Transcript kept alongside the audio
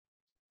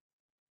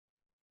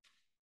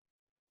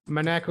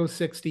Monaco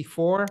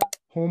 64,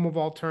 home of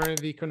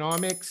alternative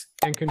economics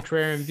and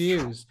contrarian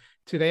views.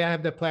 Today, I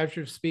have the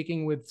pleasure of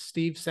speaking with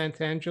Steve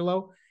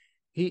Santangelo.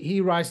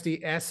 He writes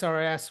the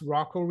SRS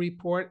Rocco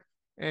Report,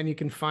 and you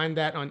can find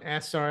that on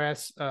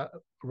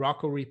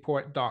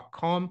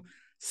srsroccoreport.com.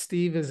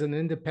 Steve is an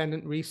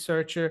independent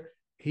researcher.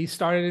 He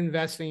started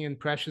investing in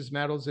precious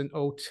metals in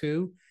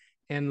 2002,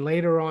 and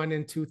later on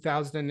in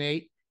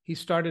 2008, he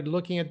started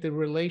looking at the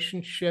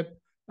relationship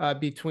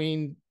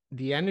between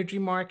the energy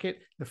market,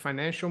 the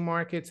financial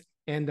markets,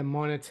 and the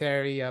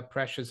monetary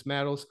precious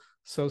metals.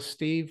 So,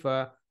 Steve,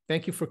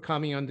 thank you for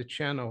coming on the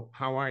channel.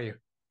 How are you?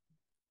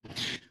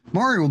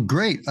 Mario,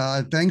 great.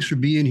 Thanks for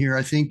being here.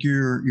 I think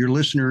your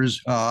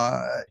listeners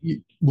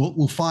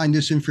will find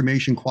this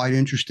information quite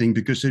interesting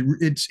because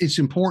it's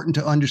important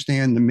to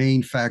understand the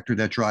main factor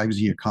that drives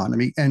the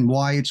economy and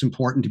why it's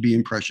important to be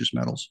in precious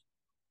metals.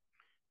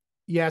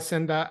 Yes,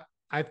 and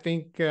I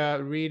think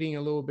reading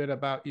a little bit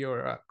about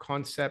your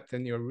concept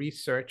and your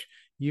research,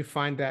 you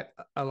find that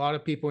a lot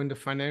of people in the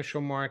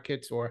financial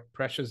markets or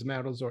precious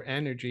metals or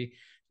energy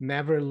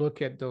never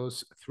look at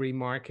those three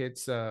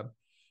markets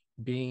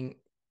being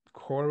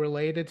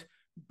correlated,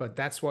 but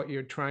that's what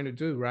you're trying to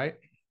do, right?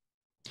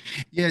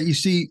 Yeah, you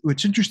see,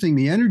 what's interesting,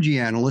 the energy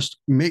analysts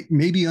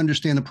maybe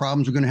understand the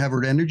problems we're going to have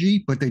with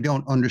energy, but they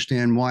don't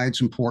understand why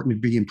it's important to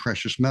be in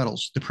precious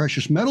metals. The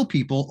precious metal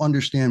people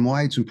understand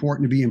why it's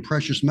important to be in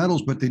precious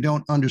metals, but they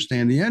don't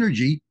understand the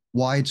energy,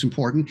 why it's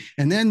important.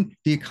 And then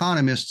the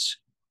economists,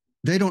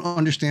 they don't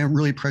understand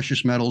really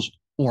precious metals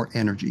or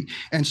energy.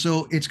 And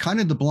so it's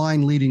kind of the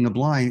blind leading the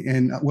blind.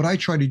 And what I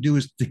try to do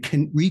is to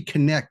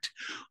reconnect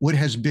what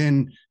has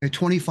been a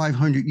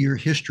 2,500-year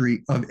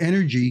history of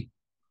energy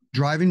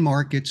driving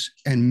markets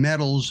and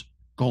metals,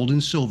 gold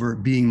and silver,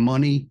 being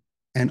money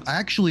and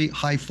actually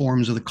high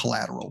forms of the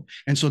collateral.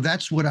 And so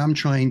that's what I'm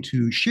trying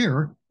to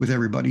share with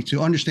everybody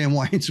to understand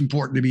why it's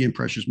important to be in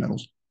precious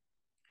metals.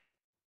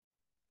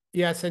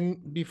 Yes,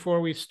 and before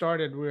we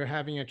started, we were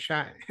having a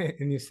chat,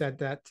 and you said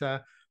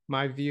that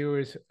my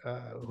viewers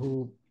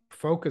who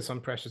focus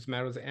on precious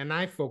metals, and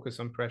I focus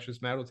on precious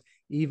metals,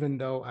 even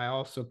though I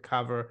also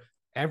cover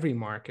every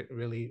market,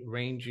 really,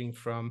 ranging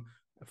from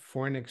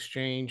foreign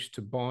exchange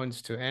to bonds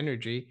to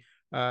energy.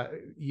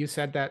 You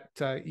said that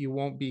you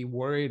won't be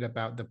worried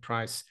about the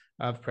price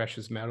of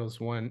precious metals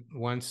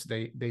once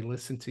they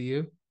listen to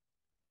you.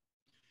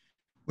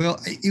 Well,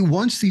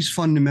 once these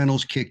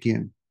fundamentals kick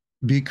in,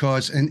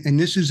 because and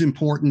this is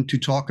important to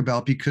talk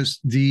about because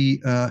the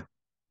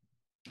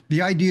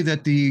idea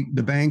that the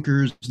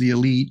bankers, the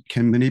elite,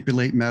 can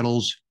manipulate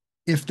metals,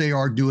 if they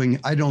are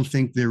doing, I don't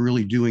think they're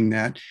really doing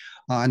that,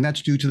 and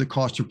that's due to the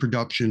cost of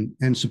production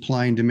and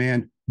supply and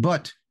demand.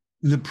 But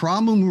the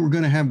problem we're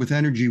going to have with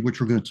energy,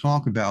 which we're going to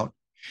talk about,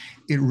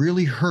 it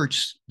really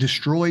hurts,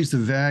 destroys the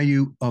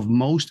value of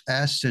most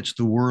assets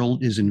the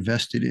world is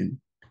invested in.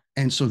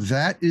 And so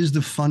that is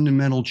the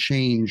fundamental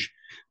change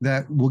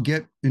that will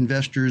get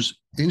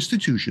investors,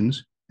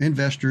 institutions,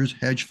 investors,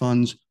 hedge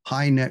funds,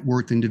 high net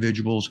worth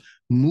individuals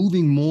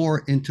moving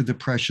more into the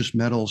precious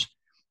metals,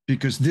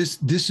 because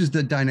this is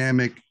the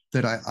dynamic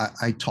that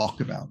I talk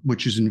about,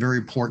 which is very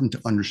important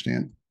to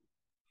understand.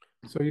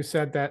 So you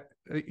said that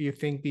you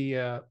think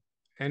the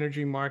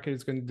energy market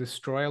is going to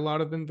destroy a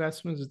lot of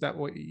investments. Is that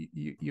what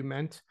you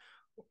meant?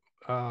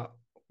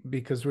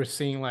 Because we're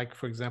seeing, like,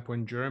 for example,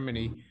 in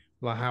Germany,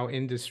 how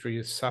industry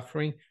is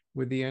suffering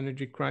with the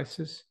energy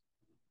crisis.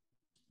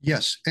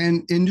 Yes,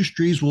 and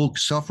industries will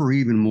suffer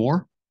even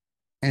more.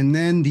 And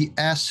then the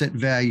asset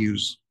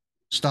values,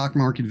 stock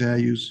market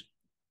values,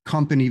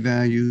 company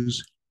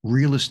values,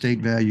 real estate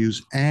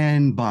values,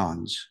 and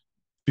bonds.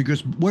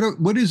 Because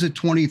what is a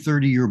 20,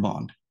 30-year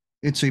bond?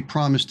 It's a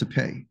promise to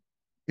pay.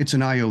 It's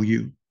an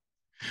IOU.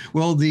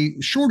 Well,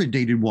 the shorter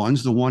dated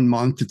ones, the 1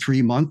 month to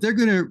 3 month, they're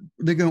going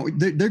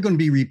to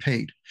be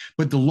repaid.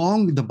 But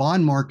the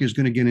bond market is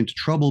going to get into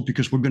trouble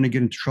because we're going to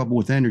get into trouble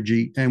with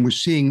energy, and we're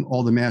seeing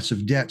all the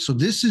massive debt. So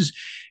this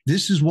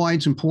is why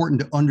it's important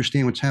to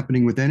understand what's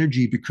happening with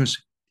energy, because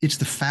it's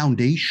the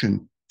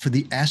foundation for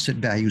the asset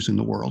values in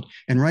the world.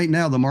 And right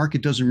now, the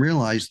market doesn't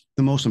realize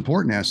the most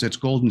important assets,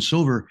 gold and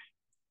silver,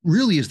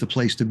 really is the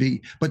place to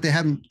be. But they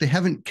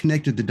haven't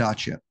connected the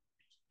dots yet.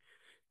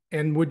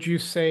 And would you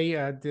say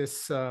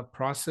this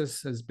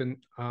process has been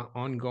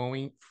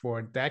ongoing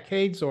for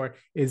decades, or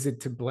is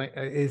it to blame?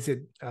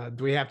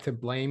 Do we have to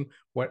blame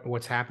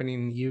what's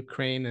happening in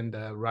Ukraine and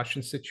the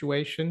Russian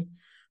situation?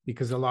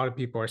 Because a lot of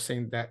people are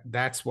saying that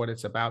that's what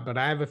it's about, but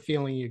I have a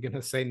feeling you're going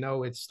to say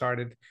no. It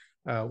started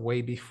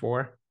way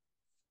before.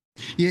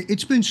 Yeah,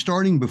 it's been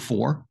starting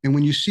before, and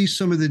when you see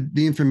some of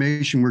the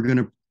information we're going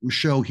to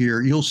show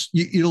here,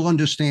 you'll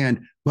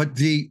understand. But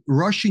the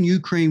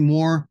Russian-Ukraine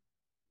war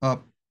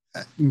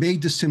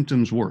made the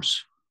symptoms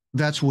worse.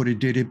 That's what it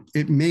did.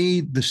 It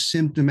made the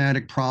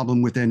symptomatic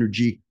problem with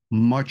energy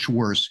much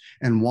worse.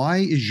 And why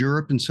is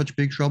Europe in such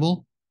big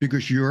trouble?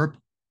 Because Europe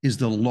is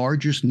the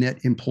largest net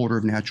importer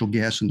of natural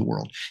gas in the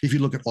world. If you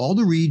look at all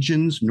the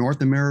regions,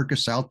 North America,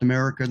 South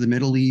America, the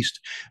Middle East,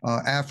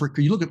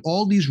 Africa, you look at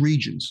all these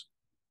regions,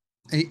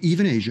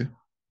 even Asia,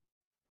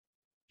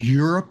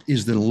 Europe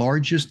is the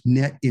largest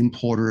net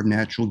importer of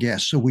natural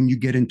gas. So when you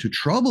get into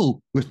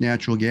trouble with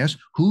natural gas,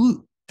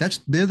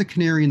 they're the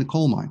canary in the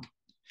coal mine.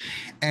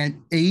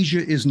 And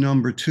Asia is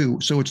number two.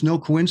 So it's no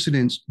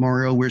coincidence,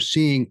 Mario, we're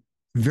seeing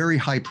very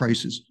high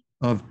prices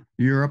of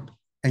Europe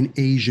and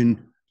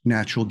Asian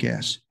natural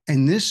gas.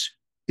 And this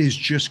is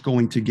just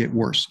going to get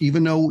worse.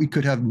 Even though we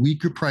could have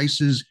weaker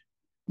prices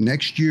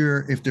next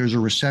year if there's a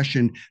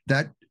recession,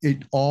 that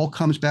it all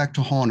comes back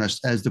to haunt us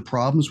as the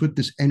problems with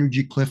this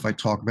energy cliff I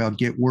talk about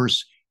get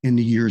worse in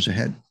the years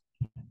ahead.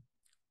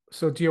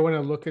 So do you want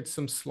to look at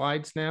some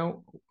slides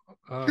now?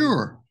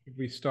 Sure.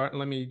 We start,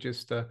 let me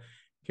just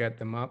get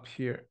them up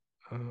here.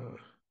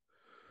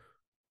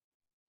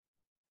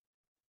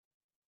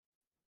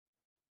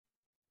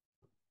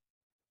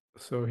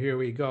 So here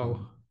we go.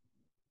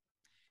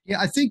 Yeah,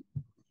 I think,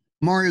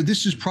 Mario,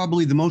 this is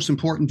probably the most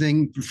important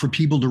thing for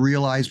people to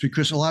realize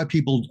because a lot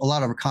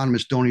of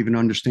economists don't even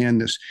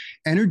understand this.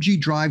 Energy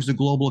drives the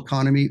global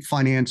economy,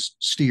 finance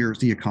steers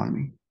the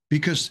economy.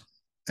 Because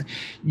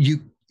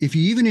if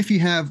you're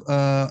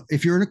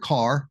in a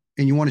car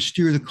and you want to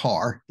steer the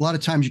car, a lot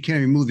of times you can't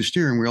even move the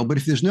steering wheel. But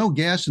if there's no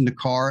gas in the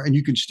car and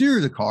you can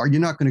steer the car,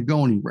 you're not going to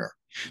go anywhere.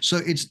 So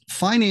it's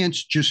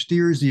finance just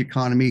steers the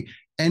economy.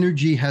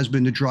 Energy has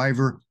been the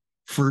driver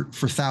for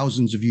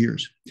thousands of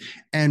years.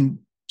 And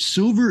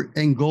silver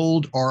and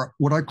gold are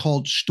what I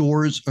call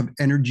stores of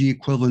energy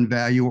equivalent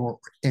value or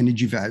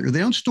energy value. They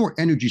don't store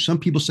energy. Some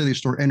people say they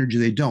store energy.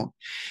 They don't.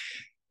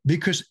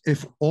 Because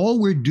if all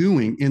we're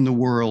doing in the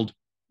world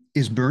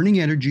is burning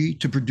energy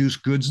to produce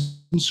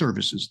goods and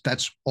services,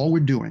 that's all we're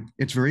doing.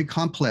 It's very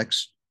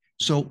complex.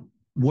 So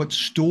what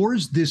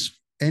stores this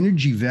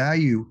energy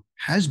value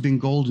has been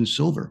gold and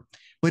silver.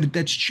 But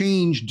that's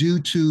changed due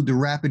to the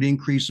rapid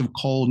increase of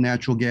coal,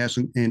 natural gas,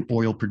 and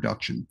oil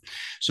production.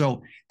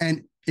 So,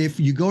 and if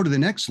you go to the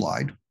next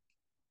slide,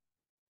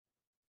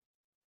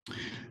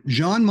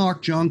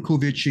 Jean-Marc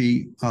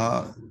Jancovici,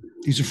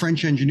 he's a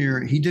French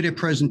engineer. He did a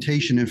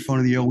presentation in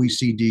front of the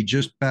OECD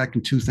just back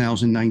in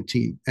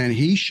 2019, and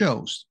he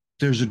shows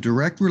there's a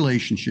direct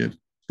relationship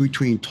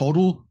between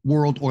total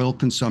world oil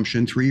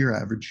consumption, 3-year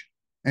average,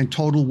 and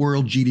total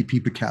world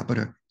GDP per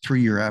capita,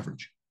 3-year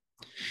average.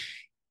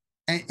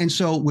 And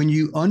so when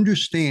you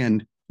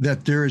understand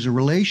that there is a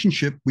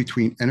relationship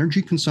between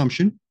energy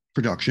consumption,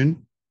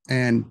 production,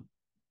 and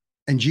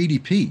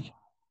GDP,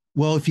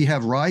 well, if you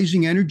have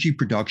rising energy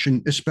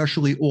production,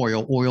 especially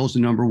oil is the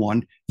number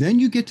one, then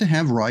you get to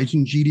have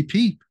rising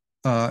GDP,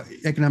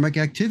 economic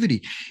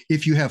activity.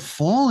 If you have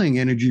falling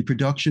energy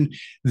production,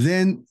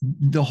 then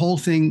the whole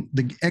thing,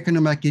 the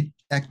economic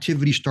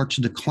activity starts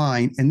to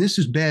decline. And this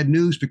is bad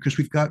news because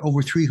we've got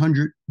over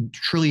 300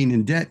 trillion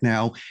in debt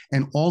now,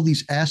 and all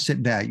these asset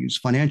values,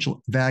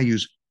 financial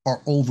values,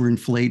 are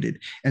overinflated.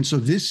 And so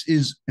this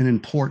is an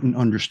important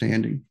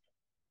understanding.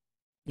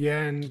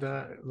 Yeah, and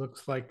it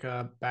looks like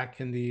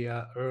back in the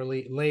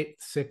late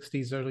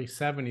 60s, early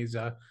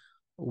 70s,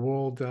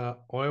 world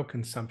oil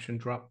consumption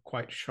dropped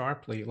quite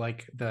sharply,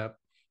 like the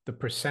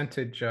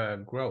percentage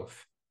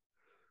growth.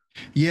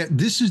 Yeah,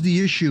 this is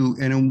the issue,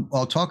 and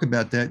I'll talk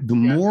about that. The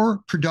more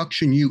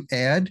production you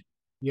add,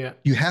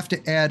 you have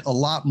to add a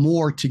lot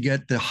more to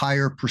get the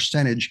higher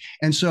percentage.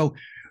 And so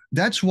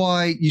that's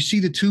why you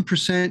see the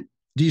 2%.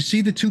 Do you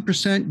see the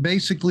 2%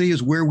 basically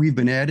is where we've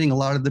been adding a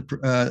lot of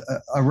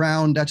the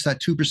around, that's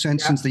that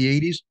 2% since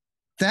the 80s.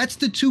 That's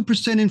the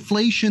 2%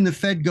 inflation the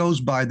Fed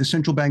goes by, the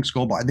central banks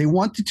go by. They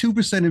want the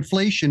 2%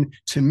 inflation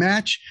to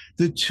match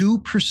the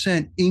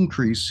 2%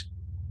 increase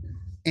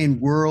in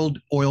world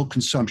oil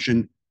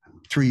consumption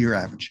 3-year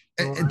average.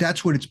 Right.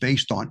 That's what it's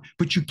based on.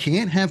 But you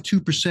can't have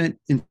 2%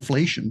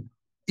 inflation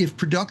if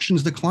production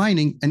is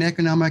declining and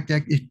economic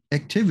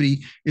activity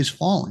is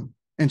falling.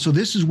 And so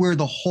this is where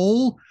the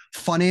whole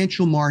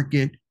financial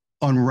market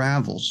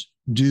unravels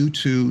due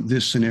to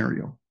this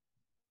scenario.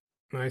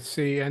 I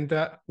see. And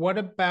what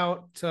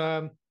about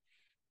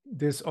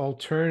this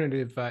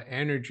alternative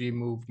energy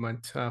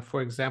movement?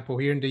 For example,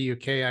 here in the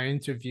UK, I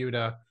interviewed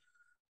a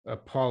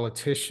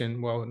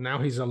politician. Well, now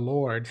he's a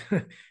lord,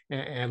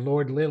 and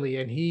Lord Lilly,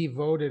 and he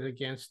voted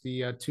against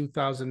the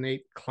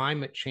 2008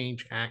 Climate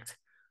Change Act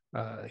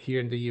here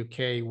in the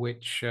UK,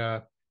 which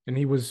and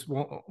he was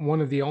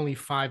one of the only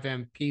 5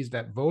 MPs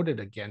that voted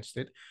against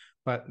it.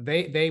 But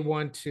they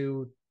want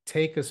to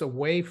take us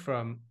away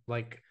from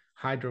like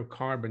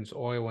hydrocarbons,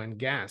 oil and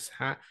gas.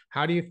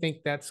 How do you think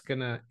that's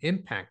going to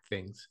impact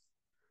things?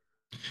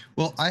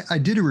 Well, I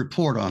did a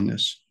report on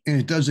this, and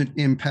it doesn't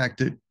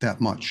impact it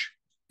that much,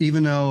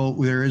 even though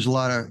there is a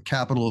lot of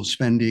capital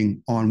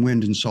spending on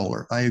wind and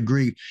solar. I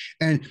agree.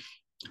 And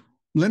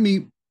let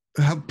me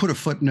put a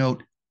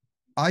footnote.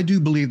 I do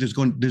believe there's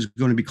going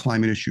to be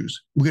climate issues.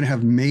 We're going to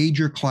have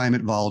major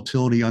climate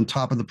volatility on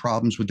top of the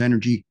problems with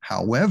energy.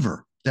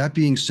 However, that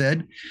being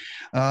said,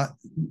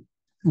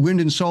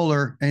 wind and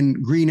solar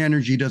and green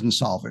energy doesn't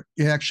solve it.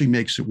 It actually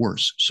makes it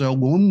worse. So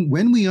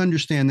when we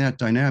understand that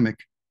dynamic,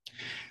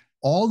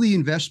 all the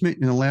investment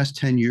in the last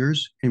 10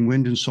 years in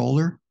wind and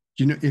solar,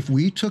 you know, if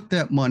we took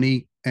that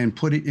money and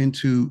put it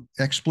into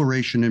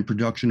exploration and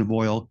production of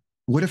oil,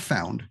 would have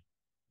found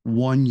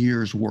 1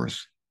 year's worth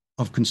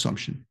of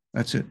consumption.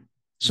 That's it.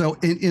 So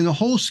in the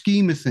whole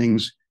scheme of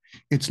things,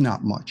 it's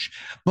not much,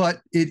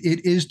 but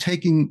it is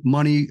taking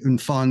money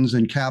and funds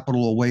and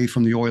capital away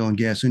from the oil and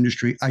gas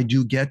industry. I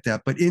do get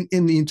that, but in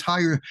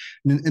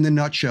the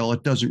nutshell,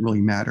 it doesn't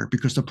really matter,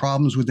 because the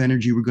problems with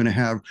energy we're going to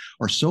have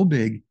are so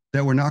big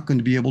that we're not going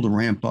to be able to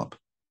ramp up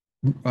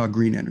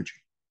green energy.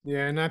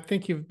 Yeah, and I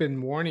think you've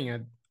been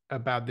warning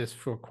about this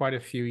for quite a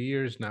few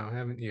years now,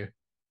 haven't you?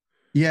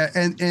 Yeah,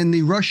 and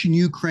the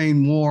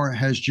Russian-Ukraine war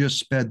has just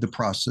sped the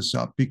process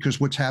up, because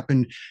what's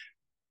happened,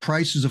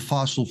 prices of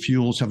fossil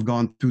fuels have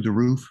gone through the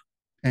roof,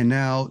 and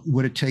now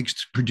what it takes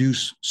to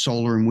produce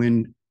solar and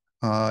wind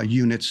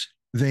units,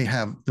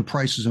 the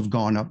prices have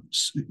gone up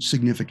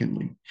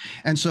significantly,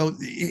 and so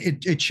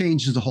it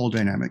changes the whole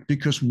dynamic,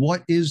 because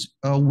what is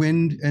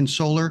wind and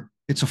solar?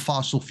 It's a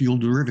fossil fuel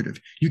derivative.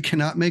 You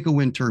cannot make a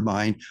wind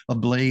turbine, a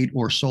blade,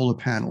 or solar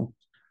panel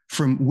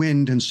from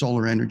wind and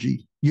solar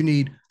energy. You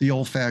need the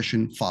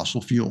old-fashioned fossil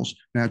fuels,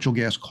 natural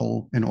gas,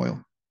 coal, and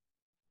oil.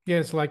 Yeah,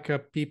 it's like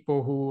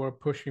people who are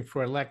pushing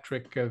for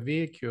electric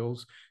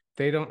vehicles.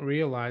 They don't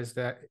realize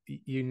that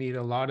you need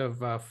a lot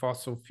of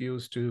fossil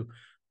fuels to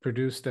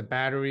produce the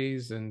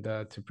batteries and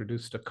to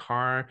produce the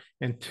car,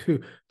 and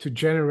to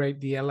generate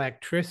the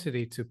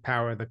electricity to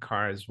power the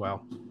car as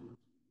well.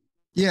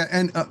 Yeah,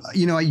 and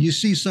you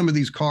see some of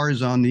these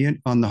cars on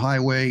the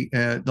highway.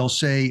 They'll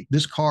say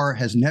this car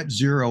has net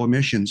zero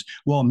emissions.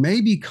 Well,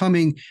 maybe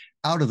coming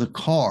out of the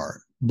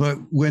car, but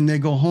when they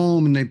go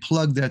home and they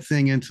plug that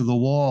thing into the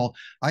wall,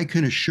 I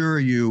can assure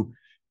you,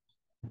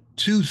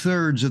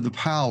 2/3 of the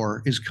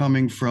power is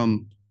coming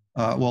from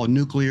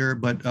nuclear,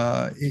 but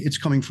it's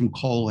coming from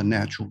coal and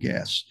natural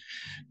gas.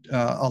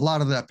 A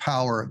lot of that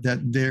power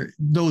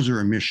those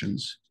are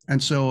emissions.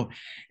 And so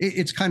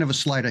it's kind of a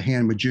sleight of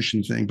hand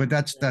magician thing, but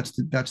that's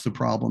the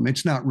problem.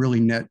 It's not really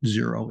net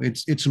zero.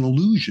 It's an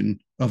illusion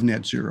of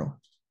net zero.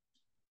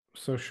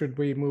 So should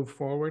we move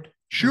forward?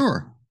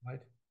 Sure.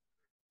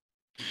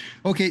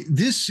 Okay,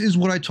 this is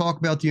what I talk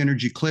about, the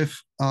energy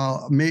cliff.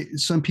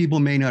 Some people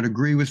may not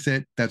agree with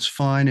it. That's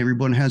fine.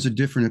 Everyone has a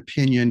different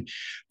opinion.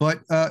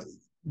 But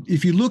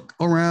if you look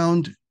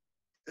around,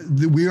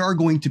 we are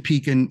going to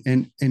peak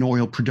in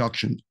oil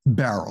production,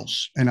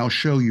 barrels, and I'll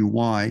show you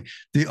why.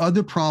 The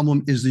other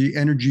problem is the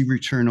energy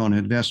return on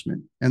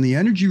investment. And the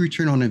energy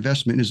return on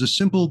investment is a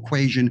simple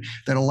equation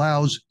that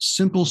allows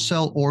simple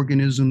cell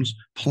organisms,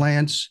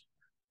 plants,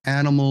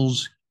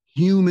 animals,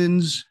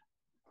 humans,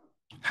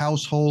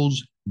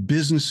 households,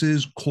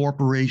 businesses,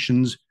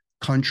 corporations,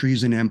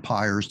 countries, and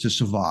empires to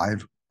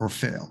survive or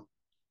fail.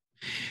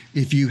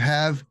 If you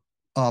have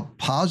a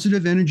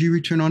positive energy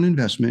return on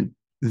investment,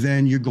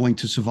 then you're going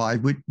to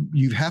survive. But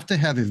you have to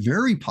have a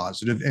very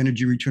positive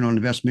energy return on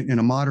investment in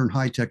a modern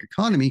high-tech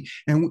economy.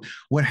 And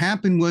what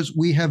happened was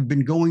we have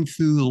been going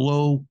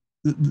through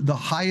the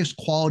highest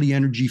quality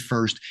energy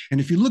first.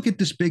 And if you look at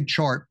this big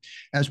chart,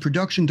 as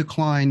production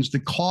declines, the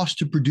cost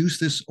to produce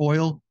this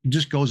oil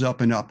just goes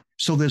up and up.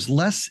 So there's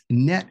less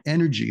net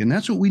energy. And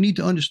that's what we need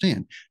to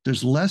understand.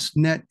 There's less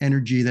net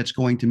energy that's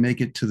going to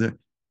make it to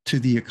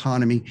the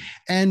economy.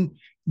 And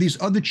these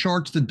other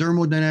charts, the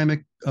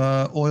thermodynamic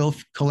oil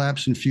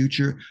collapse in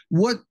future,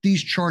 what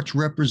these charts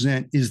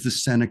represent is the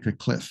Seneca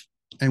Cliff.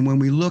 And when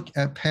we look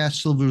at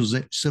past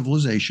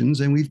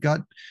civilizations, and we've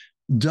got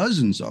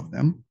dozens of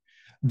them,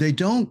 they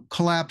don't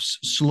collapse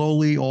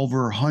slowly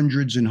over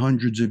hundreds and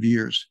hundreds of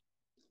years.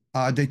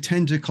 They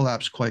tend to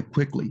collapse quite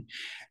quickly.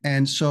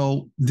 And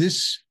so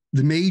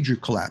the major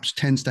collapse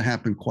tends to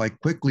happen quite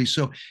quickly.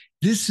 So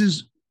this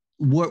is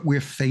what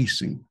we're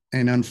facing.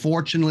 And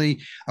unfortunately,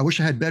 I wish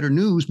I had better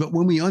news, but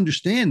when we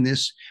understand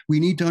this, we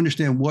need to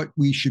understand what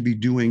we should be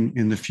doing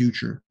in the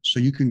future. So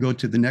you can go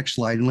to the next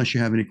slide unless you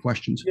have any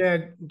questions. Yeah,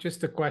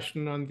 just a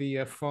question on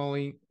the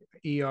falling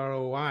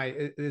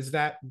EROI. Is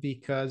that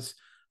because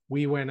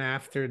we went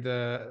after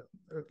the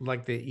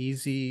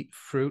easy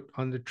fruit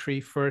on the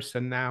tree first,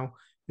 and now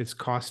it's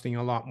costing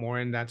a lot more,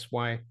 and that's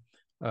why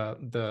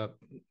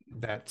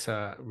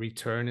that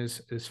return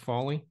is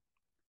falling?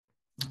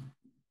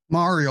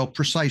 Mario,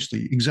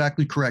 precisely,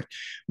 exactly correct.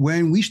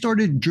 When we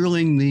started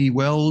drilling the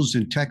wells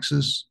in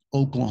Texas,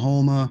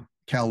 Oklahoma,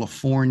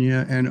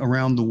 California, and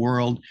around the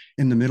world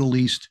in the Middle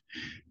East,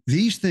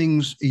 these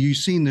things, you've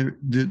seen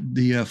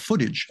the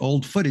footage,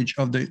 old footage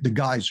of the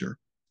geyser.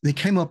 They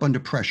came up under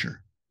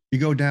pressure. You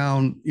go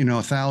down,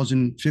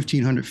 1,000,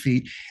 1,500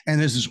 feet, and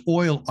there's this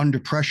oil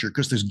under pressure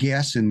because there's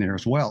gas in there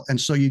as well. And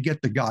so you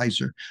get the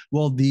geyser.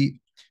 Well,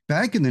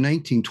 back in the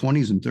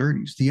 1920s and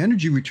 30s, the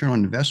energy return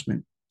on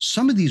investment,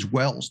 some of these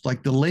wells,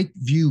 like the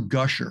Lakeview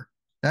Gusher,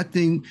 that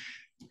thing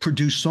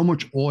produced so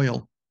much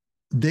oil,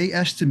 they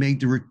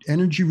estimate the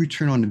energy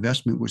return on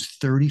investment was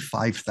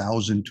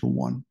 35,000 to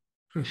 1.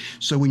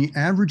 So when you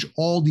average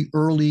all the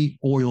early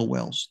oil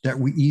wells that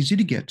were easy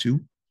to get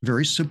to,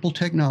 very simple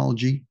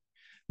technology,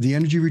 the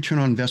energy return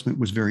on investment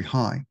was very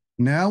high.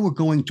 Now we're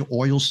going to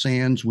oil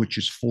sands, which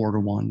is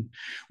 4-1.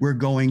 We're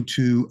going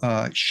to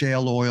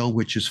shale oil,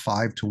 which is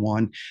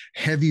 5-1.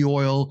 Heavy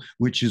oil,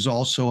 which is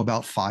also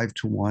about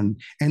 5-1,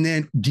 and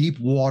then deep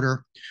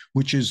water,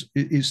 which is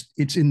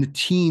it's in the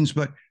teens.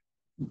 But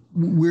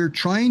we're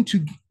trying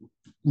to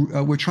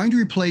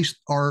replace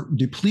our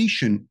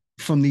depletion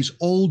from these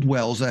old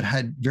wells that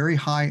had very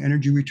high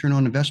energy return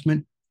on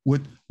investment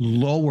with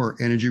lower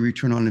energy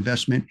return on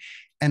investment.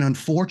 And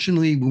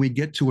unfortunately, when we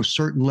get to a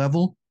certain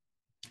level,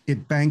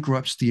 it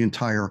bankrupts the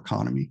entire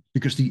economy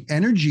because the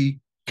energy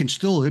can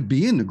still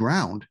be in the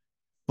ground,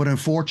 but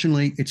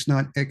unfortunately, it's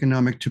not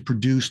economic to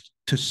produce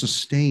to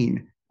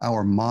sustain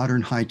our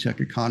modern high-tech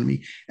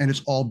economy, and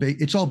it's all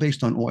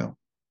based on oil.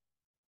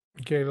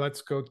 Okay,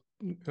 let's go.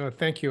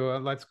 Thank you.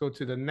 Let's go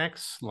to the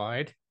next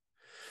slide.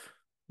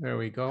 There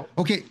we go.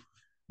 Okay,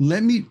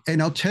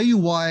 I'll tell you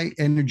why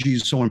energy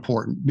is so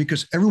important,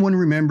 because everyone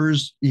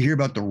remembers, you hear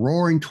about the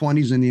roaring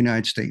 20s in the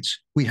United States.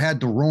 We had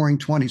the roaring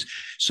 20s.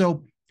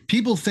 So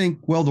people think,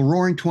 well, the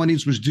roaring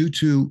 20s was due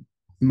to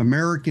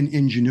American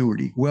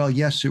ingenuity. Well,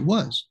 yes, it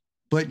was.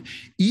 But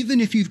even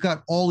if you've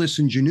got all this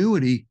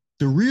ingenuity,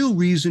 the real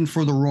reason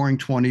for the roaring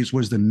 20s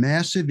was the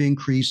massive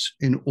increase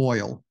in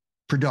oil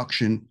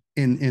production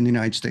in the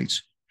United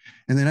States.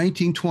 In the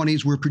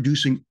 1920s, we're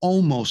producing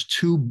almost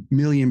 2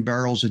 million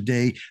barrels a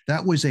day.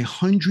 That was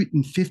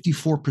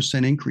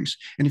 154% increase.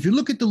 And if you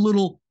look at the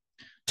little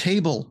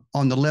table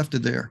on the left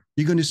of there,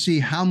 you're going to see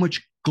how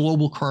much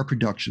global car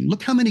production.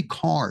 Look how many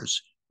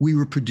cars we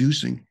were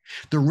producing.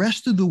 The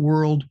rest of the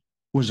world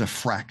was a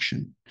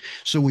fraction.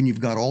 So when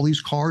you've got all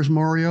these cars,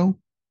 Mario,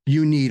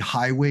 you need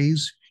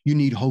highways, you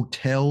need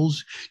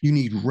hotels, you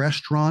need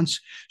restaurants.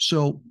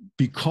 So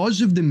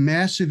because of the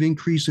massive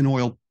increase in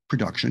oil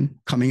production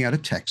coming out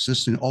of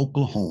Texas and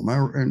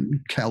Oklahoma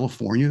and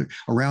California,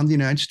 around the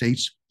United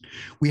States,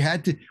 we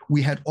had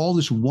all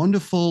this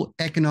wonderful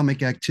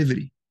economic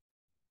activity.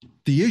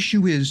 The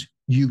issue is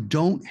you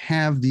don't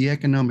have the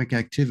economic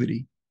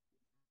activity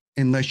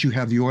unless you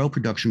have the oil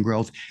production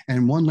growth.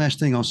 And one last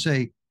thing I'll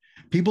say,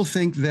 people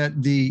think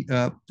that the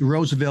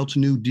Roosevelt's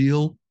New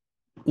Deal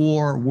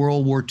or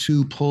World War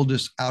II pulled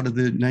us out of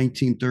the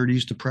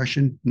 1930s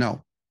depression.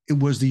 No, it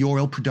was the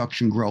oil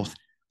production growth.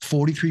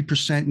 43%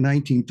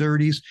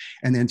 1930s,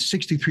 and then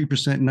 63%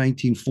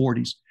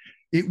 1940s.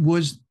 It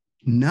was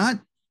not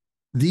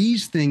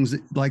these things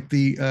like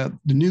the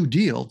New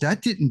Deal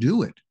that didn't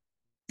do it.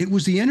 It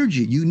was the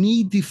energy. You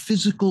need the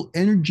physical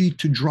energy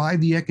to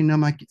drive the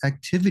economic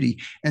activity.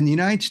 And the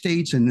United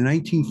States in the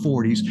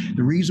 1940s,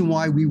 the reason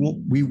why we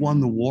won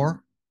the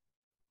war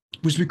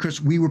was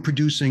because we were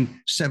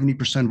producing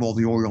 70% of all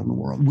the oil in the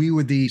world. We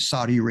were the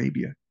Saudi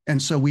Arabia. And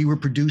so we were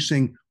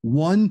producing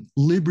one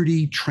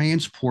Liberty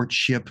transport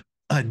ship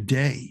a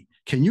day.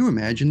 Can you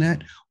imagine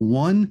that?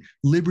 One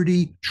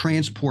Liberty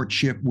transport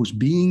ship was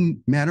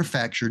being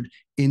manufactured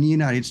in the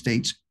United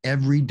States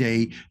every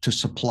day to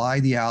supply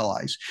the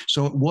Allies.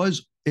 So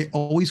it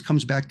always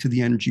comes back to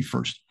the energy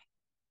first.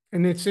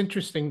 And it's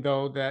interesting,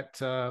 though, that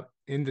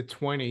in the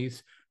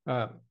 20s,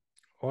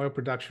 oil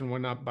production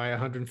went up by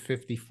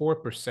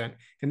 154%.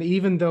 And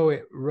even though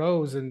it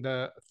rose in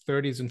the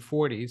 30s and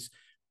 40s,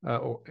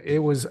 it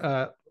was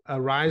a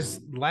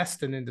rise less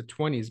than in the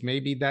 20s.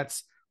 Maybe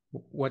that's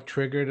what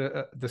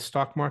triggered the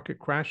stock market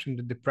crash and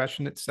the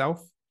depression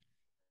itself.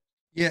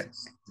 Yeah,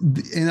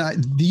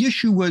 and the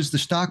issue was the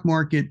stock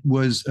market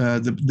was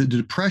the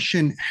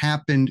depression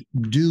happened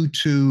due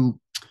to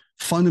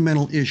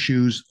fundamental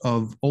issues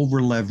of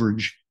over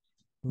leverage,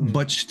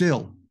 but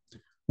still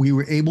we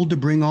were able to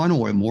bring on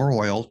more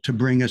oil to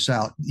bring us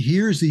out.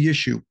 Here's the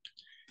issue.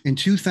 In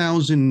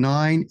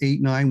 2009,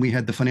 8, 9, we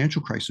had the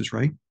financial crisis,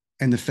 right?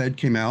 And the Fed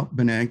came out,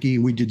 Bernanke,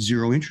 and we did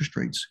zero interest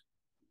rates.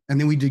 And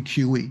then we did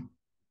QE.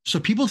 So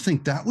people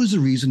think that was the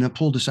reason that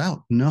pulled us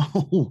out.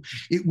 No,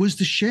 it was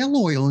the shale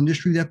oil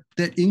industry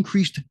that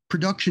increased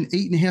production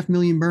 8.5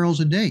 million barrels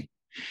a day.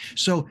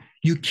 So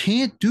you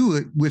can't do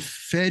it with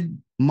Fed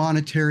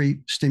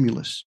monetary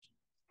stimulus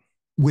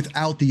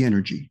without the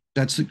energy.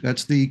 That's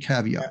the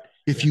caveat.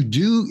 If you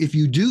do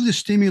the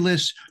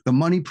stimulus, the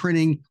money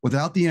printing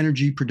without the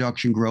energy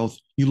production growth,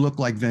 you look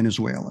like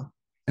Venezuela.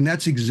 And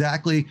that's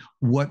exactly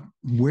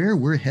where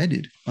we're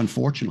headed,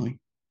 unfortunately.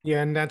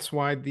 Yeah, and that's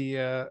why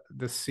the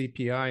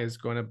CPI is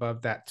going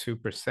above that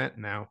 2%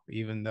 now,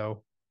 even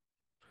though.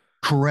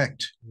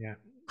 Correct. Yeah.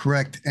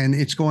 Correct. And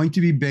it's going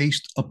to be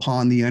based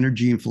upon the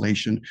energy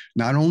inflation,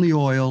 not only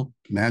oil,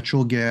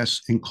 natural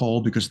gas, and coal,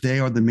 because they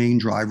are the main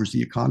drivers of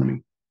the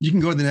economy. You can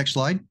go to the next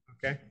slide.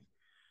 Okay.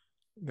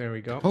 There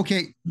we go.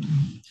 Okay.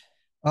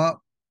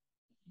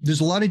 There's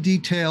a lot of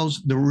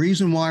details. The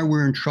reason why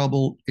we're in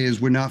trouble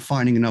is we're not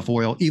finding enough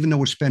oil, even though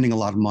we're spending a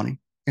lot of money.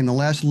 In the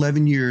last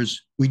 11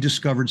 years, we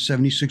discovered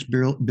 76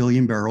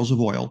 billion barrels of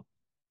oil.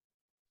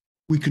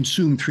 We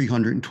consumed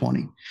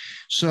 320.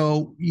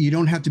 So you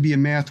don't have to be a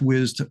math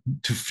whiz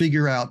to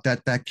figure out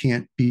that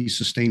can't be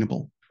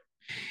sustainable.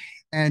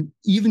 And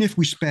even if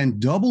we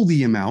spend double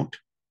the amount,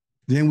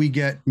 then we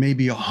get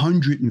maybe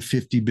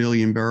 150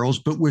 billion barrels,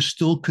 but we're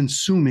still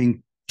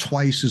consuming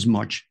twice as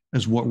much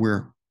as what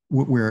we're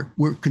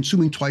we're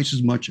consuming twice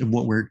as much of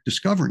what we're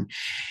discovering.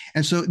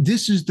 And so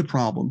this is the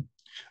problem.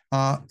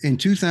 In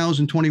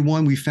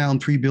 2021, we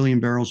found 3 billion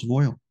barrels of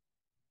oil.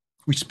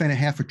 We spent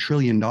 $500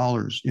 billion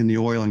in the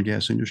oil and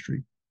gas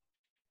industry.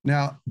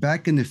 Now,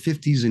 back in the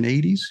 50s and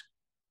 80s,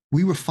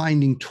 we were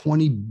finding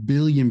 20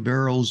 billion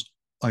barrels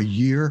a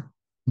year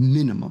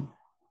minimum.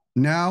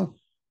 Now,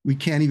 we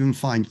can't even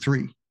find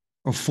 3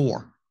 or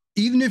 4.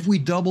 Even if we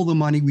double the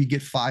money, we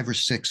get 5 or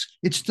 6.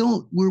 It's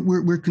still,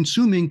 we're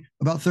consuming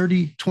about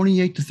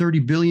 28 to 30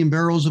 billion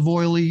barrels of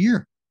oil a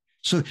year.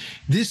 So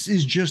this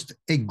is just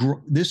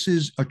this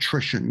is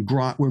attrition.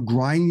 We're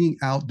grinding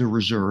out the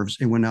reserves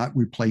and we're not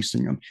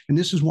replacing them. And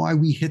this is why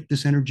we hit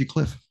this energy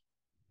cliff.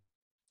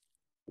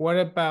 What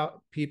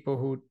about people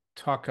who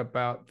talk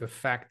about the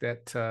fact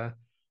that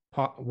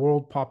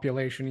world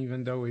population,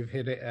 even though we've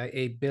hit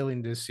 8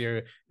 billion this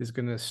year, is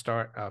going to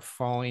start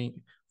falling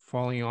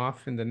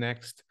off in the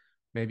next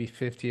maybe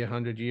 50,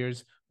 100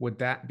 years? Would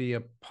that be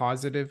a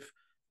positive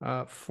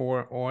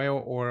for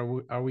oil,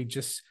 or are we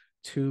just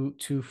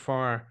too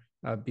far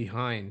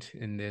behind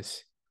in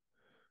this?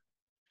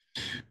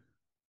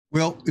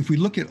 Well, if we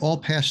look at all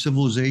past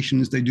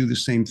civilizations, they do the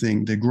same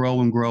thing. They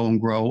grow and grow and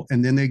grow,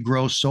 and then they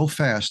grow so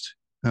fast.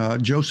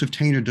 Joseph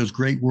Tainter does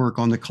great work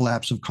on the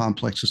collapse of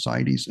complex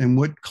societies. And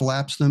what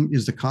collapsed them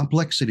is the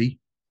complexity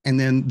and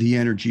then the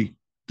energy.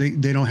 They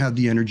don't have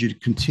the energy to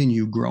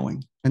continue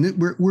growing. And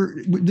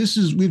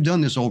we've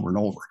done this over and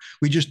over.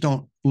 We just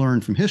don't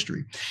learn from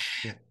history.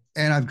 Yeah.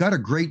 And I've got a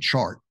great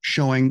chart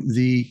showing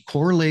the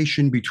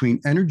correlation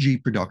between energy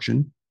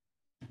production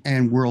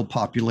and world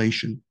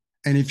population.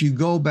 And if you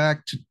go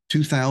back to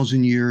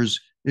 2,000 years,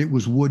 it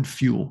was wood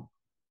fuel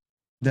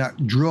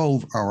that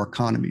drove our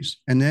economies.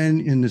 And then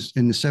in the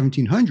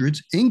 1700s,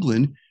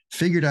 England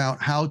figured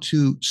out how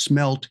to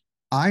smelt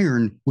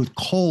iron with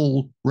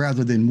coal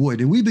rather than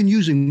wood. And we've been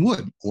using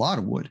wood, a lot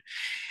of wood.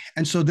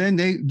 And so then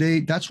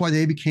that's why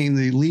they became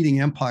the leading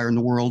empire in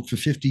the world for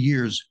 50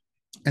 years.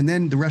 And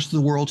then the rest of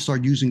the world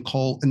started using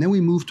coal. And then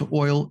we moved to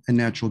oil and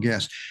natural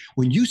gas.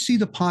 When you see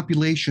the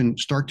population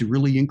start to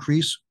really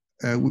increase,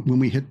 when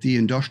we hit the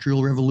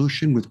industrial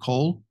revolution with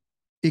coal,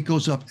 it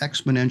goes up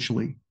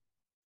exponentially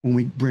when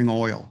we bring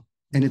oil.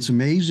 And it's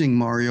amazing,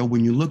 Mario,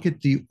 when you look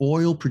at the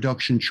oil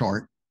production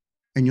chart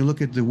and you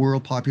look at the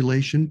world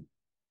population,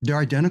 they're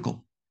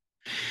identical.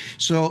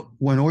 So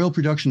when oil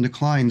production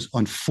declines,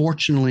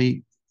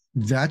 unfortunately,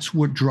 that's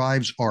what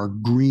drives our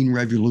green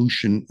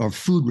revolution, our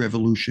food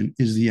revolution,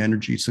 is the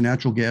energy. It's the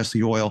natural gas,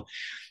 the oil.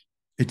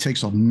 It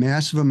takes a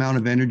massive amount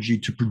of energy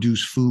to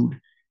produce food.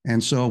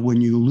 And so when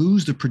you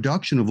lose the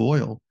production of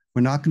oil,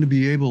 we're not going to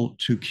be able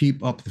to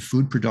keep up the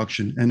food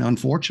production. And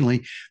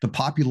unfortunately, the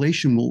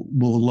population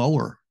will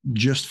lower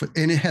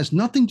and it has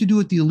nothing to do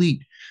with the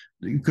elite,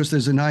 because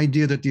there's an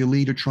idea that the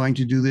elite are trying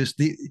to do this.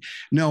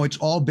 No, it's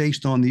all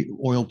based on the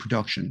oil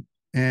production.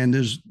 And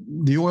there's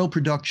the oil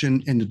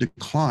production and the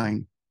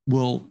decline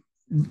will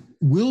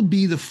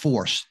be the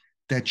force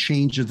that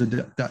changes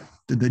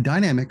the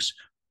dynamics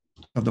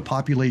of the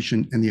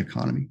population and the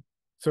economy.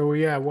 So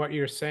yeah, what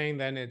you're saying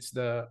then, it's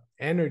the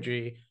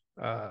energy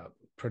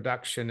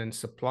production and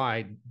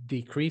supply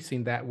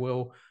decreasing that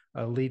will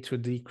lead to a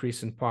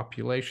decrease in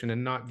population,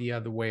 and not the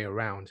other way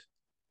around.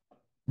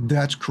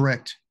 That's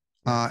correct.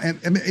 And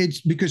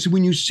it's because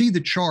when you see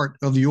the chart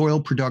of the oil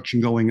production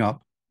going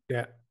up,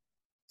 yeah,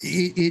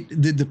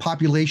 the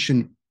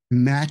population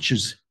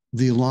matches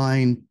the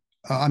line.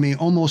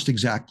 Almost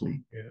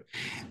exactly. Yeah.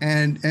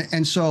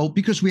 And so,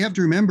 because we have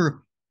to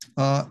remember,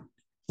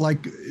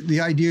 like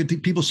the idea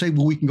that people say,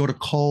 well, we can go to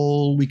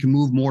coal, we can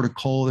move more to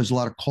coal. There's a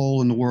lot of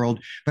coal in the world,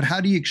 but how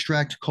do you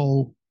extract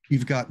coal?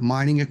 You've got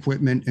mining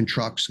equipment and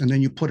trucks, and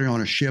then you put it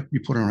on a ship,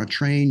 you put it on a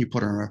train, you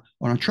put it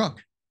on a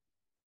truck.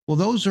 Well,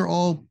 those are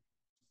all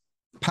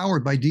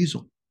powered by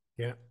diesel.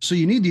 Yeah. So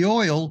you need the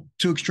oil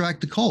to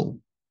extract the coal.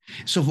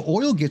 So if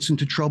oil gets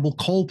into trouble,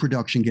 coal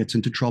production gets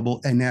into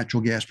trouble, and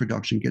natural gas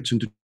production gets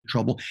into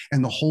trouble,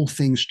 and the whole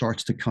thing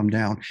starts to come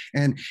down.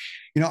 And,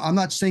 I'm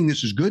not saying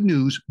this is good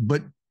news,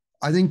 but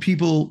I think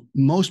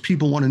most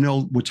people want to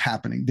know what's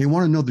happening. They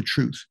want to know the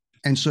truth.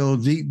 And so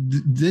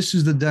this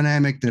is the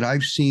dynamic that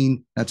I've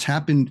seen that's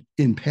happened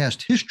in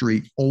past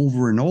history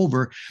over and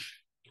over.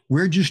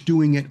 We're just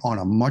doing it on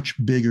a much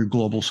bigger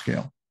global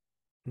scale.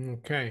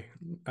 Okay.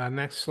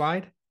 Next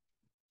slide.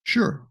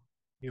 Sure.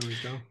 Here we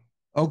go.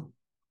 Oh,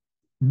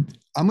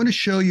 I'm going to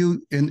show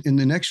you in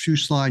the next few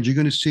slides, you're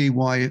going to see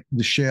why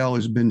the shale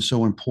has been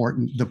so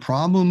important. The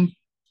problem,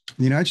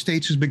 the United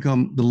States has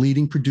become the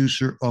leading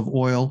producer of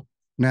oil,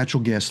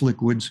 natural gas,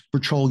 liquids,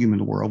 petroleum in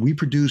the world. We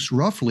produce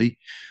roughly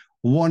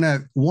one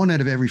out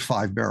of every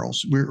 5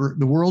 barrels.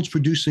 The world's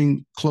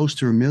producing close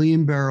to 1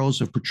 million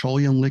barrels of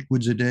petroleum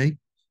liquids a day.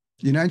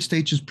 The United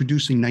States is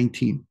producing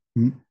 19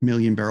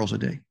 million barrels a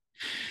day.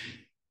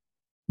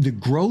 The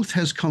growth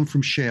has come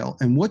from shale.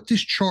 And what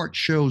this chart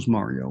shows,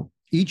 Mario,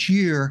 each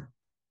year,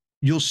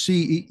 you'll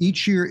see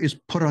each year is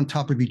put on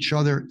top of each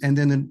other, and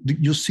then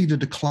you'll see the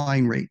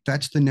decline rate.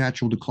 That's the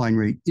natural decline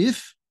rate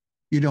if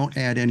you don't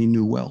add any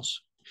new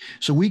wells.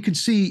 So we could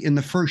see in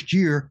the first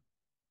year,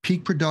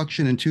 peak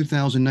production in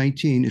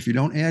 2019, if you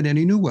don't add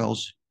any new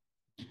wells,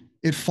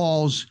 it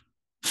falls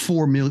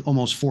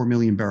almost 4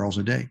 million barrels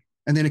a day.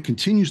 And then it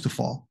continues to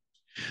fall.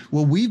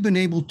 Well, we've been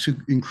able to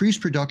increase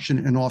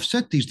production and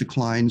offset these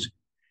declines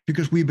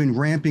because we've been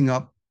ramping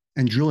up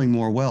and drilling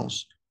more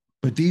wells.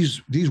 But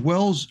these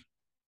wells,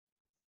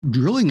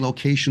 drilling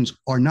locations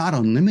are not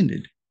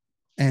unlimited.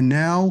 And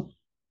now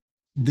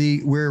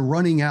we're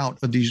running out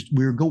of these,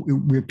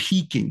 we're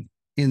peaking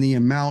in the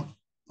amount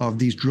of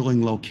these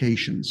drilling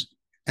locations.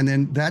 And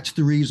then that's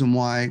the reason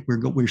why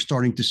we're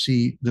starting to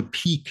see the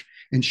peak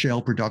in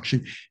shale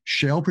production.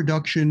 Shale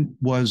production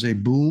was a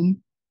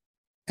boom,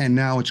 and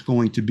now it's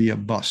going to be a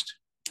bust.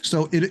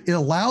 So it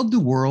allowed the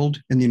world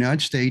in the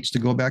United States to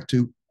go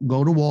to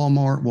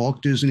Walmart,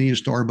 Walt Disney, and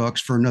Starbucks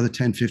for another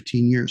 10,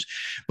 15 years.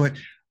 But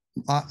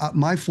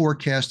my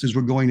forecast is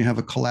we're going to have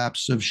a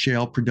collapse of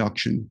shale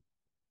production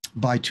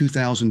by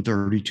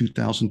 2030,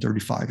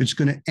 2035. It's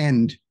going to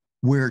end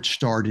where it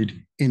started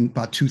in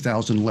about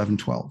 2011,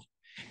 12.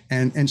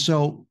 And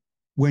so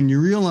when you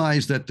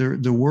realize that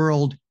the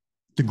world,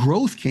 the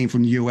growth came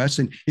from the US,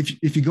 and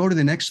if you go to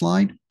the next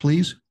slide,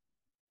 please.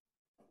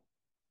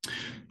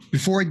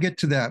 Before I get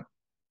to that,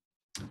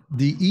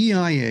 the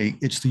EIA,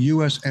 it's the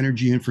US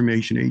Energy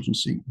Information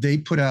Agency, they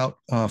put out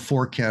a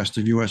forecast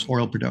of US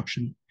oil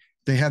production.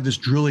 They have this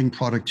drilling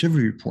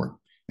productivity report.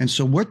 And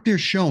so what they're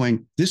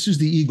showing, this is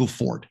the Eagle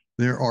Ford.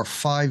 There are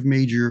 5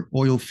 major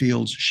oil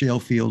fields, shale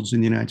fields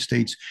in the United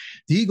States.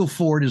 The Eagle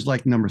Ford is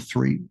like number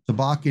 3. The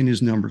Bakken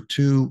is number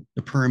 2.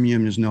 The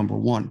Permian is number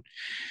 1.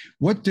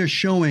 What they're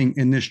showing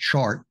in this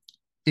chart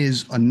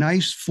is a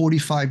nice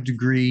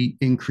 45-degree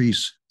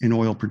increase in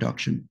oil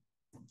production.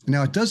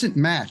 Now, it doesn't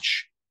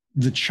match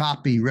the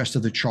choppy rest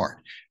of the chart.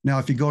 Now,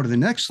 if you go to the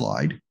next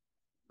slide,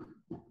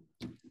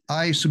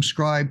 I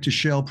subscribe to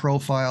Shale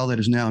Profile, that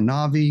is now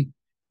Navi.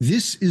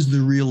 This is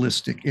the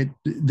realistic.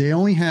 They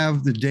only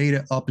have the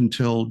data up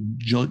until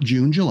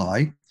June,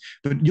 July,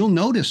 but you'll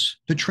notice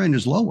the trend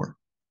is lower.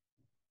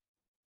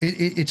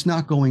 It's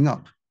not going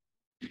up.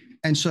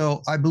 And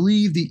so I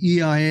believe the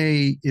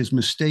EIA is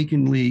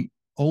mistakenly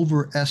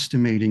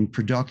overestimating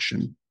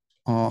production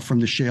from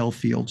the shale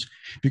fields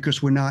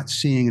because we're not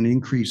seeing an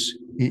increase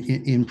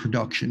in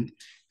production.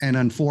 And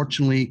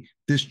unfortunately,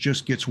 this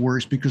just gets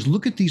worse because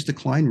look at these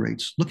decline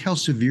rates. Look how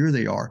severe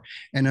they are.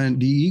 And on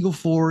the Eagle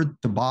Ford,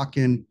 the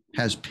Bakken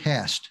has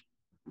passed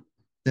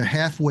the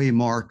halfway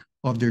mark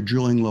of their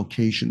drilling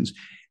locations.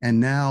 And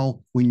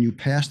now when you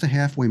pass the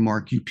halfway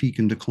mark, you peak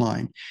and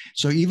decline.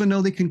 So even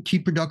though they can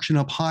keep production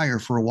up higher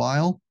for a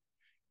while,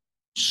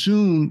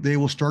 soon they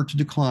will start to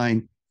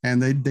decline,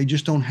 and they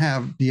just don't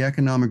have the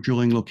economic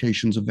drilling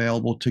locations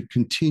available to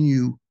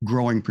continue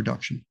growing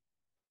production.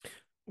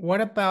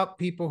 What about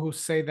people who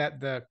say that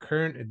the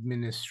current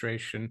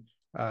administration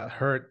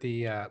hurt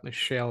the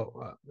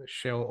shale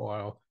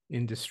oil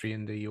industry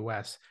in the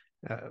U.S.?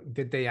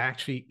 Did they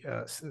actually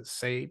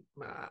say,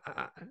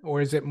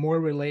 or is it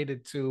more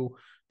related to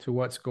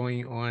what's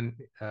going on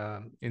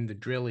in the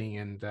drilling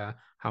and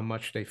how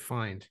much they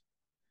find?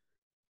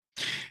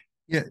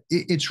 Yeah,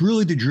 it's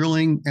really the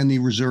drilling and the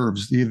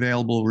reserves, the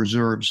available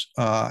reserves.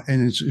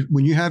 And it's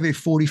when you have a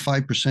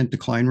 45%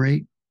 decline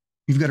rate,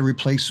 you've got to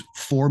replace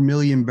 4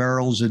 million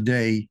barrels a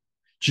day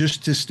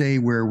just to stay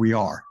where we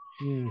are.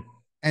 Mm.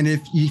 And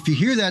if you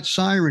hear that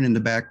siren in the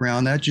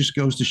background, that just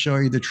goes to show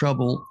you the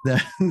trouble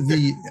that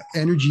the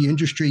energy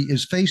industry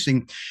is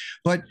facing.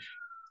 But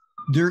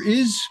there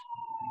is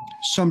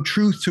some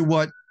truth to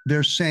what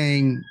they're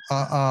saying.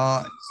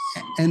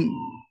 And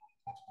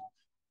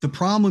the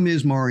problem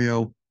is,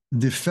 Mario,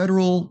 the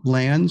federal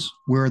lands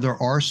where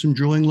there are some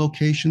drilling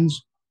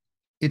locations,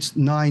 it's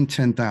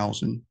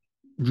 10,000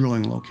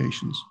 drilling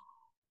locations.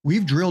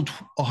 We've drilled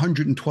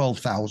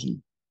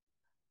 112,000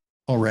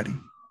 already.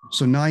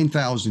 So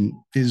 9,000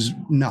 is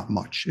not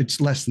much. It's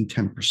less than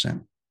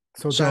 10%.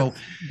 So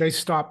they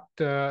stopped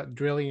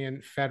drilling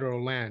in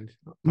federal land.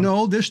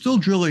 No, they're still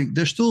drilling.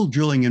 They're still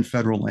drilling in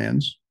federal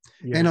lands.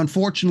 Yeah. And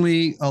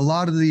unfortunately, a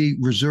lot of the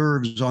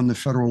reserves on the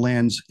federal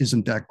lands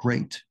isn't that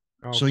great.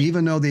 Okay. So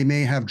even though they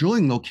may have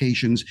drilling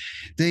locations,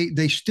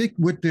 they stick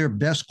with their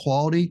best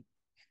quality.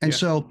 And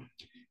so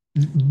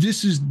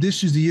this is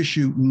the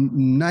issue.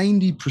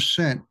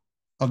 90%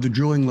 of the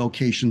drilling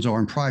locations are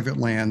in private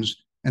lands.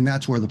 And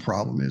that's where the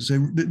problem is.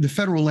 The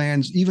federal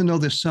lands, even though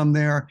there's some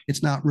there,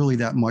 it's not really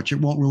that much.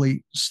 It won't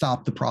really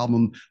stop the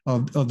problem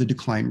of the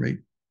decline rate.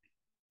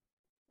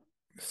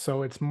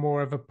 So it's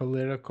more of a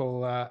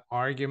political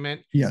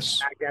argument. Yes.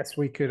 I guess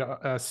we could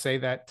say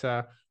that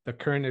the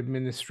current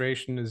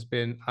administration has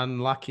been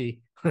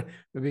unlucky.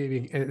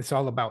 It's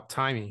all about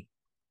timing.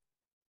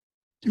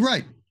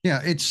 Right.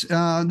 Yeah. It's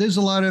there's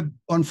a lot of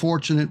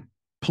unfortunate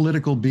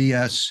political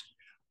BS.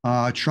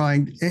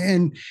 Trying,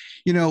 and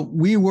you know,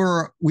 we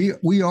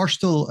are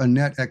still a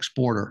net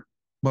exporter,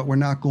 but we're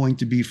not going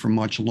to be for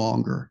much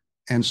longer.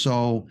 And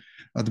so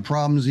the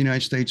problems the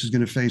United States is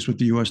going to face with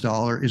the US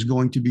dollar is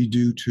going to be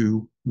due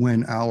to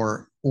when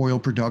our oil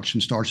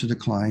production starts to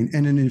decline.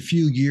 And in a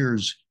few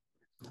years,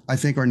 I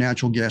think our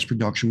natural gas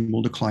production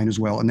will decline as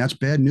well. And that's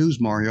bad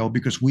news, Mario,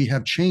 because we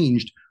have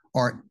changed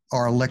our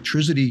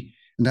electricity,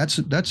 and that's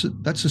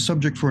a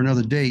subject for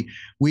another day.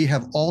 We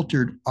have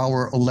altered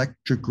our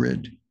electric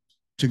grid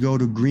to go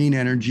to green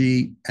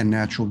energy and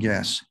natural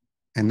gas,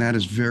 and that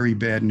is very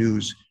bad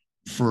news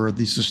for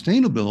the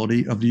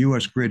sustainability of the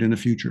U.S. grid in the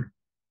future.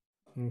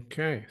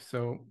 Okay,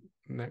 so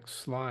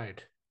next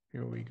slide.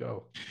 Here we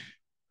go.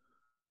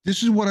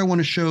 This is what I want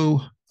to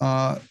show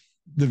the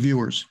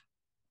viewers.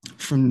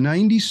 From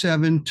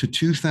 97 to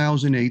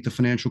 2008, the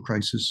financial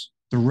crisis,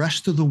 the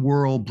rest of the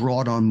world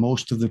brought on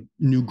most of the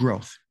new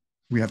growth.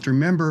 We have to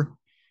remember,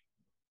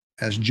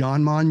 as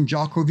John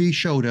Monjakovic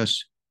showed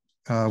us,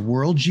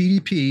 world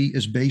GDP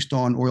is based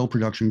on oil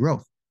production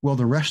growth. Well,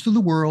 the rest of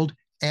the world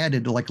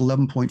added like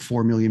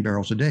 11.4 million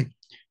barrels a day.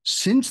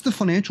 Since the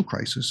financial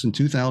crisis in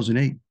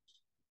 2008,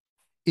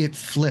 it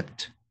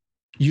flipped.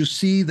 You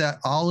see that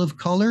olive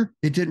color,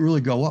 it didn't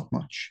really go up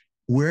much.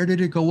 Where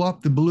did it go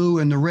up? The blue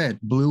and the red.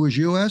 Blue is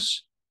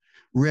US,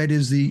 red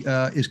is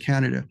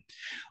Canada.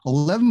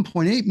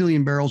 11.8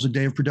 million barrels a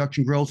day of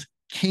production growth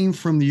came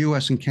from the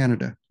US and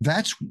Canada.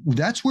 That's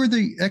where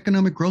the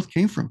economic growth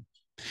came from.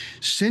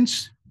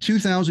 Since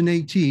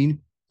 2018,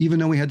 even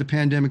though we had the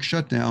pandemic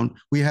shutdown,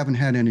 we haven't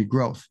had any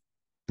growth.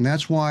 And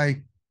that's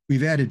why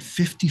we've added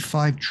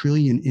 55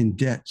 trillion in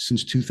debt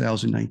since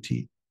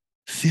 2019.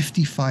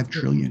 55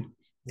 trillion.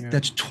 Yeah.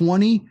 That's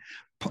 20,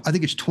 I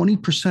think it's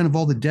 20% of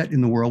all the debt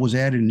in the world was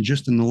added in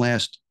just in the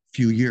last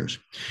few years.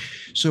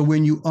 So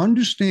when you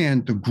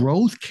understand the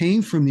growth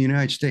came from the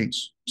United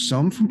States,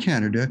 some from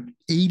Canada,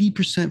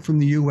 80% from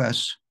the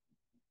US,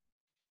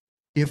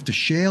 if the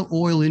shale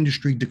oil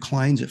industry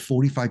declines at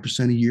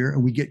 45% a year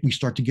and we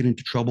start to get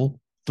into trouble,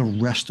 the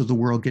rest of the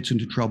world gets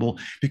into trouble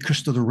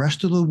because the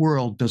rest of the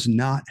world does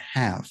not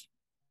have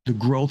the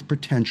growth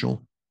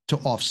potential to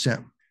offset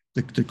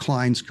the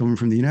declines coming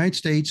from the United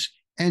States.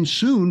 And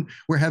soon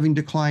we're having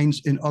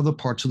declines in other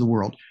parts of the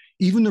world.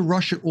 Even the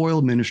Russia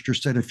oil minister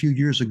said a few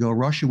years ago,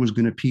 Russia was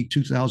going to peak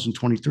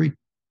 2023.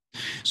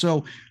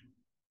 So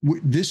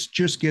this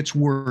just gets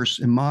worse.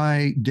 And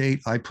my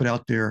date I put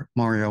out there,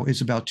 Mario,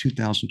 is about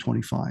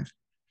 2025.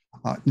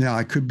 Now,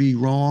 I could be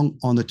wrong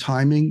on the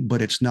timing,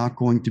 but it's not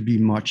going to be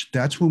much.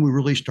 That's when we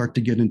really start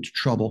to get into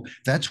trouble.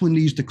 That's when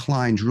these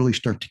declines really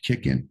start to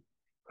kick in.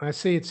 I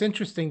see. It's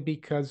interesting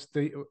because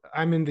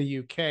I'm in the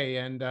UK,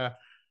 and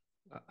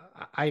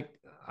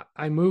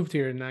I moved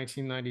here in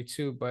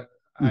 1992, but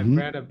I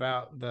read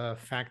about the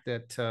fact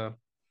that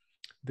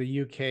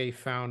the UK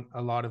found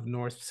a lot of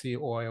North Sea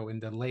oil in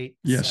the late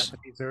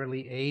 70s,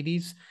 early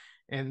 80s,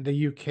 and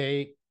the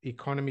UK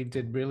economy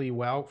did really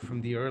well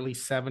from the early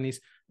 70s.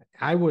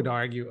 I would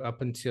argue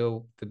up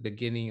until the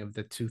beginning of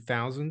the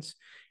 2000s.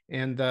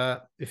 And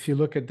if you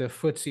look at the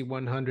FTSE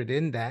 100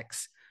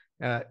 index,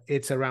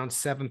 it's around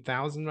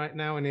 7,000 right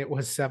now, and it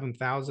was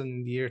 7,000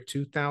 in the year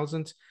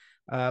 2000.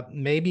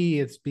 Maybe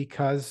it's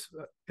because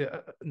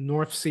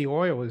North Sea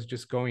oil is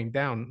just going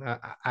down.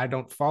 I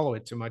don't follow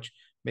it too much.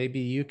 Maybe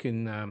you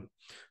can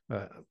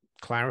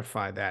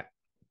clarify that.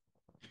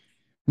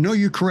 No,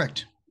 you're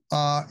correct.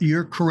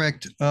 You're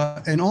correct.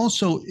 And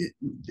also,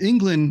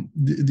 England,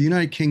 the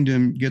United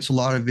Kingdom, gets a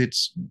lot of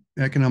its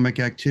economic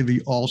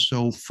activity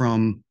also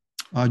from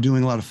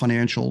doing a lot of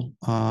financial.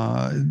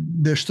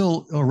 They're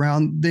still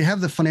around. They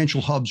have the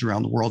financial hubs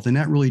around the world, and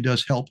that really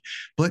does help.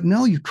 But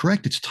no, you're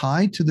correct. It's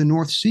tied to the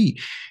North Sea.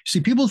 See,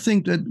 people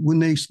think that when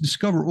they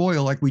discover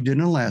oil, like we did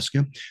in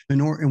Alaska,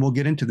 and we'll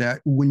get into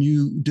that, when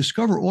you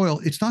discover oil,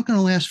 it's not going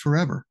to last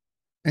forever.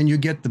 And you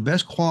get the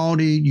best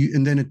quality,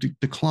 and then it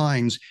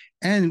declines.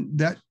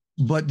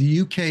 But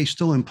the UK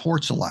still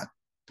imports a lot.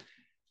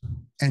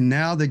 And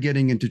now they're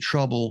getting into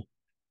trouble.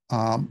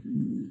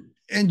 And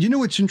you know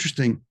what's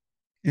interesting?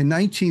 In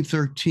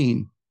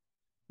 1913,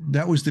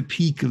 that was the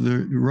peak of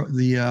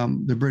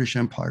the British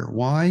Empire.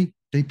 Why?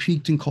 They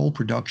peaked in coal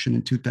production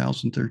in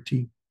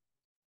 2013.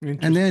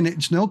 And then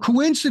it's no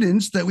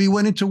coincidence that we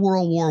went into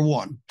World War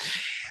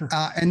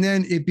I. And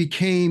then it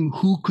became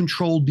who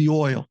controlled the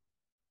oil.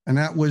 And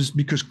that was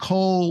because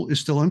coal is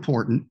still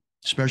important,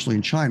 especially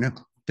in China.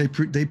 They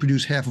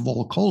produce half of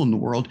all the coal in the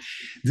world.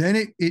 Then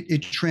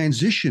it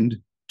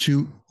transitioned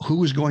to who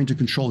was going to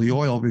control the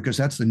oil, because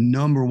that's the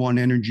number one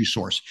energy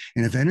source.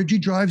 And if energy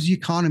drives the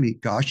economy,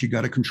 gosh, you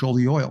got to control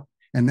the oil.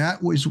 And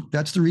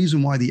that's the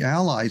reason why the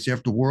Allies,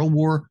 after World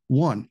War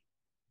I,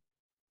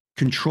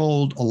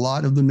 controlled a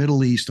lot of the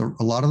Middle East, or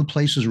a lot of the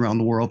places around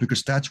the world,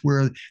 because that's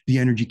where the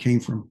energy came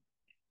from.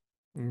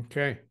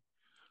 Okay.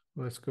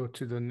 Let's go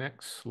to the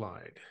next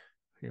slide.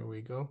 Here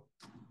we go.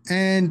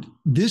 And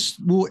this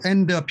will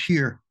end up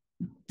here.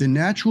 The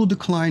natural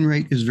decline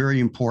rate is very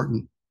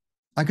important.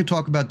 I could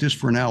talk about this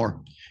for an hour.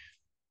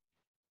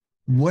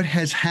 What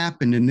has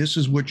happened, and this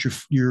is what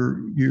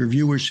your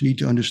viewers need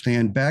to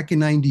understand. Back in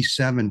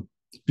 97,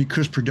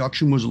 because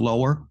production was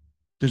lower,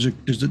 the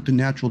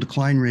natural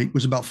decline rate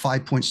was about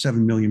 5.7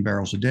 million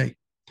barrels a day.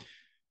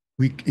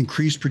 We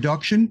increased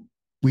production.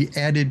 We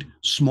added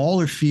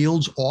smaller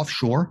fields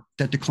offshore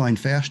that declined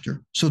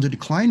faster. So the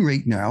decline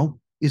rate now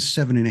is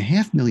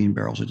 7.5 million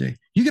barrels a day.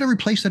 You got to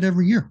replace that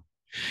every year.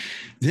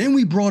 Then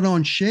we brought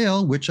on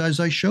shale, which, as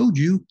I showed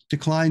you,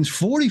 declines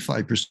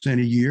 45%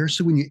 a year.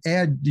 So when you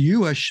add the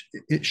U.S.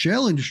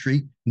 shale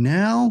industry,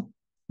 now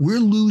we're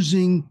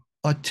losing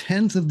a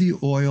tenth of the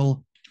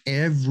oil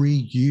every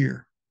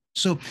year.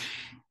 So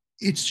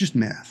it's just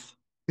math.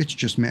 It's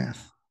just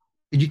math.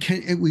 You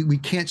can't. We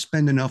can't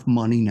spend enough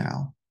money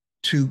now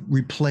to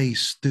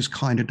replace this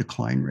kind of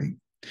decline rate.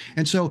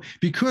 And so,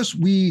 because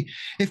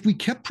if we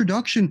kept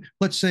production,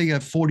 let's say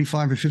at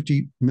 45 or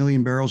 50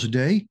 million barrels a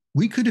day,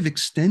 we could have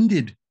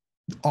extended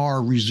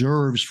our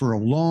reserves for a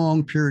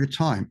long period of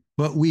time.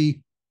 But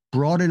we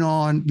brought it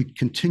on, we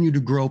continue to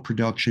grow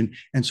production.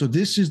 And so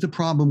this is the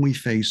problem we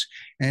face.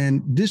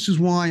 And this is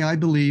why I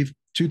believe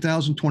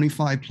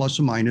 2025 plus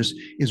or minus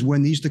is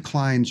when these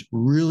declines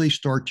really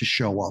start to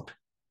show up.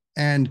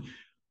 And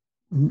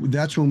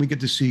that's when we get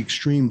to see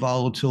extreme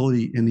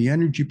volatility in the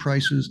energy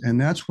prices.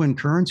 And that's when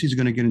currencies are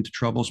going to get into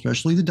trouble,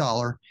 especially the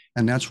dollar.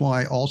 And that's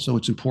why also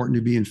it's important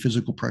to be in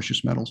physical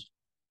precious metals.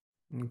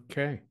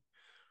 Okay.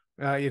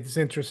 It's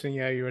interesting.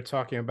 Yeah, you were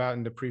talking about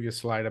in the previous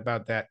slide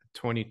about that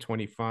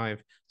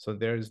 2025. So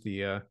there's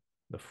the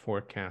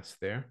forecast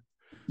there.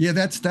 Yeah,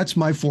 that's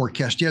my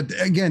forecast. Yeah,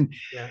 again,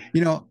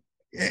 yeah.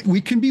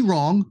 We can be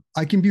wrong.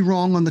 I can be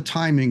wrong on the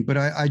timing, but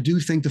I do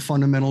think the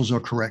fundamentals are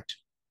correct.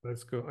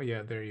 Let's go. Oh,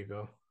 yeah, there you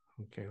go.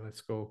 Okay, let's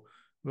go.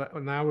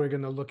 Now we're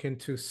going to look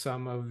into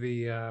some of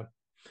the,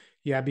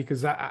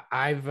 because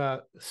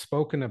I've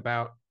spoken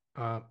about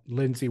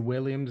Lindsey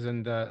Williams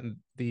and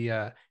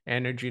the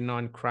energy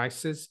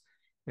non-crisis,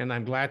 and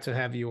I'm glad to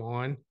have you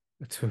on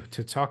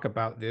to talk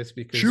about this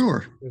because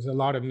sure. There's a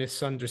lot of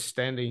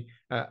misunderstanding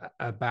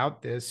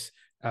about this,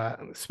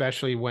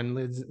 especially when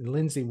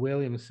Lindsey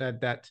Williams said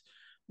that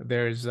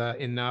there's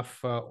enough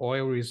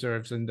oil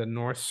reserves in the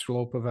North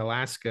Slope of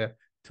Alaska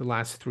to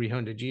last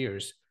 300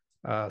 years.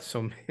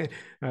 So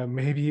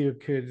maybe you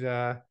could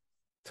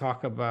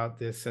talk about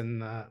this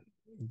and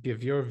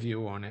give your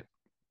view on it.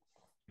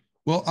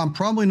 Well, I'm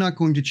probably not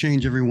going to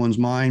change everyone's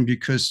mind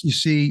because you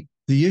see,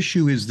 the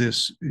issue is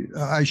this.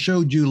 I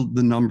showed you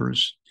the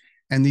numbers,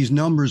 and these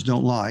numbers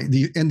don't lie.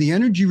 The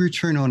energy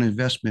return on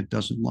investment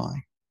doesn't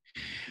lie.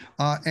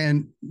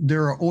 And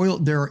there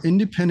are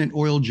independent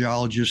oil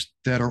geologists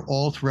that are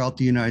all throughout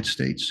the United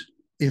States.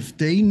 If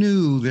they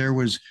knew there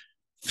was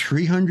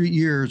 300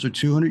 years or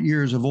 200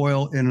 years of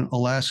oil in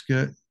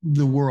Alaska,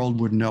 the world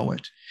would know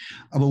it.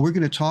 But we're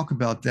going to talk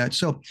about that.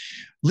 So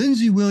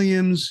Lindsey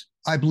Williams,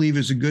 I believe,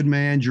 is a good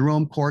man.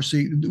 Jerome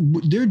Corsi,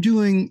 they're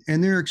doing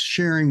and they're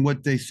sharing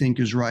what they think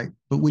is right.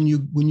 But when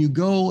you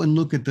go and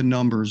look at the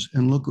numbers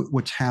and look at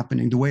what's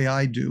happening, the way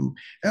I do,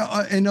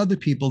 and other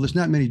people, there's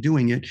not many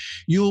doing it,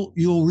 you'll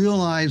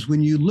realize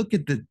when you look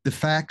at the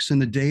facts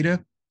and the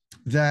data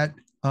that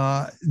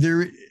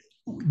there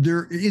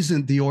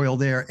isn't the oil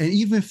there. And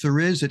even if there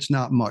is, it's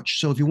not much.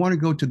 So if you want to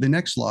go to the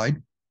next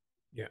slide.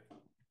 Yeah.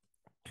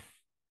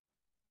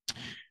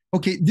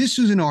 Okay, this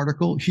is an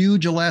article,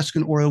 Huge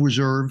Alaskan Oil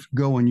Reserve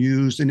Go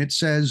Unused, and it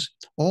says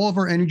all of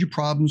our energy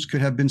problems could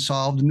have been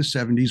solved in the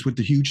 70s with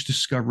the huge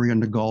discovery on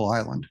the Gull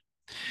Island.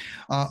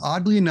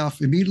 Oddly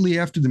enough, immediately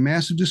after the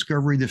massive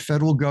discovery, the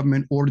federal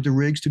government ordered the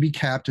rigs to be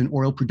capped and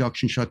oil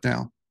production shut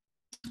down.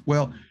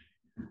 Well,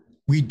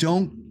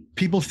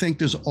 people think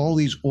there's all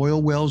these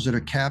oil wells that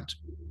are capped.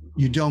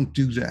 You don't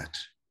do that.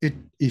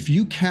 If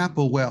you cap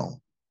a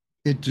well,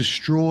 it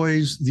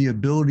destroys the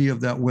ability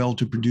of that well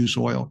to produce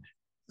oil.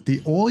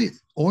 The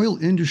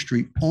oil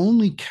industry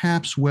only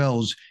caps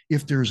wells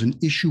if there's an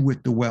issue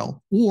with the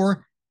well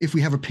or if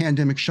we have a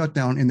pandemic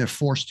shutdown and they're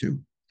forced to.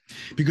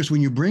 Because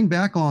when you bring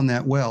back on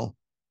that well,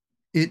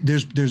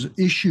 there's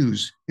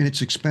issues and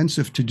it's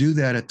expensive to do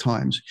that at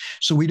times.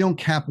 So we don't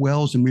cap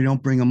wells and we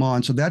don't bring them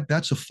on. So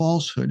that's a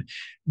falsehood.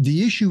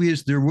 The issue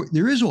is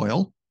there is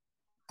oil,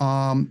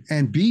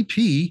 and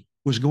BP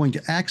was going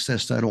to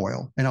access that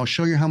oil. And I'll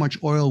show you how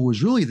much oil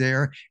was really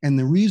there and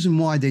the reason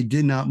why they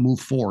did not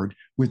move forward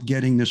with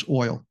getting this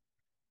oil.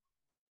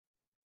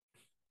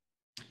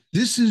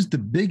 This is the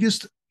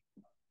biggest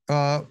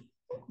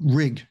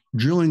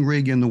drilling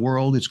rig in the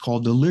world. It's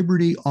called the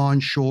Liberty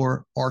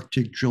Onshore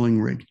Arctic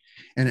Drilling Rig.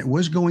 And it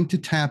was going to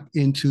tap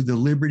into the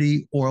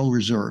Liberty Oil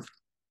Reserve.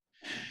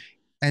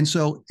 And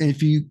so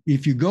if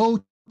you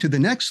go to the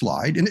next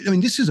slide, and I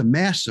mean, this is a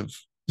massive,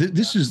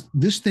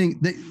 this thing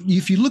that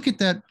if you look at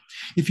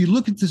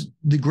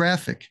the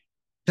graphic,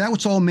 that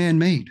was all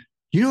man-made.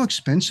 You know how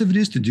expensive it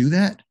is to do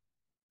that?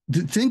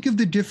 Think of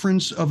the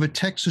difference of a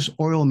Texas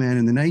oil man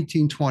in the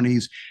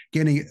 1920s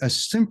getting a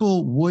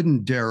simple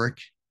wooden derrick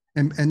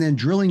and then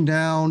drilling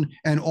down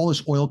and all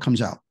this oil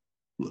comes out.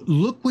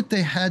 Look what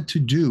they had to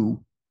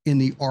do in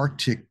the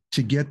Arctic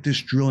to get this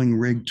drilling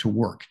rig to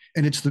work.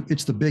 And it's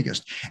the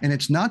biggest. And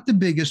it's not the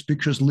biggest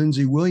because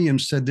Lindsey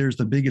Williams said there's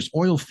the biggest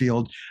oil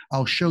field.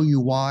 I'll show you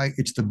why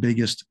it's the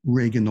biggest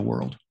rig in the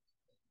world.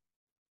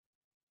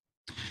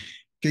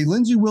 Okay,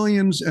 Lindsey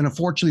Williams, and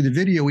unfortunately the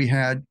video we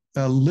had,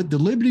 the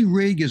Liberty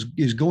rig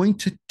is going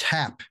to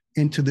tap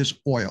into this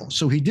oil.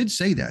 So he did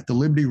say that, the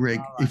Liberty rig.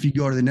 Right. If you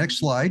go to the next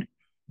slide,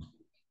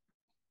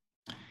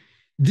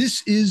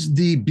 This is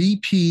the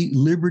BP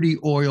Liberty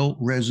Oil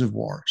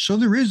Reservoir. So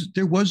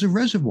there was a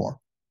reservoir,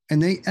 and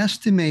they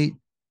estimate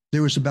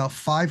there was about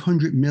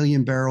 500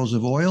 million barrels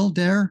of oil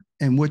there,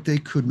 and what they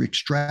could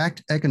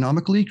extract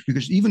economically,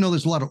 because even though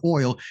there's a lot of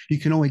oil, you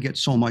can only get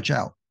so much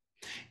out.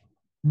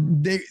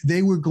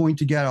 They were going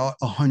to get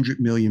 100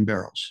 million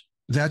barrels.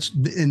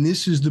 And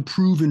this is the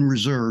proven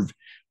reserve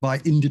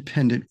by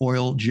independent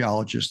oil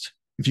geologists.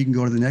 If you can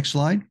go to the next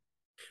slide.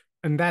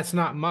 And that's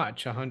not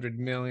much, 100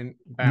 million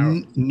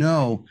barrels.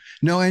 No.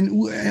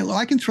 And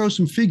I can throw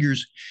some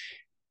figures.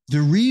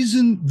 The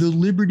reason the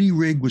Liberty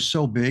rig was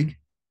so big,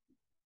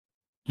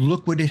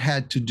 look what it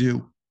had to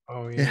do.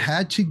 Oh, yeah. It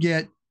had to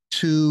get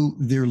to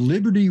their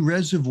Liberty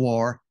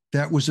Reservoir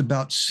that was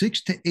about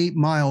 6 to 8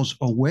 miles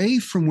away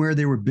from where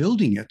they were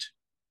building it.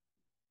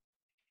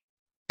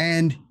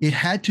 And it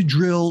had to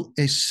drill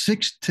a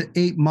 6 to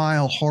 8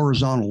 mile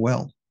horizontal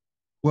well.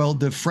 Well,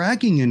 the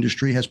fracking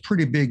industry has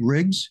pretty big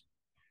rigs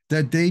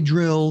that they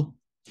drill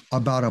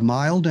about a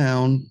mile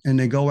down and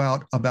they go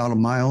out about a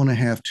mile and a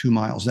half, 2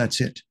 miles.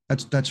 That's it.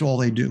 That's all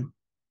they do.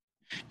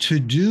 To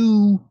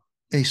do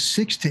a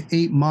 6 to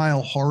 8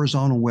 mile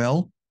horizontal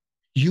well,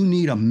 you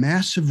need a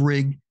massive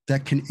rig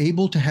that can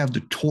able to have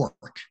the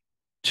torque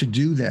to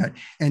do that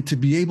and to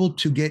be able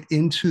to get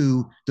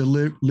into the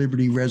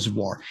Liberty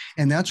Reservoir.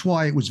 And that's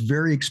why it was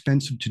very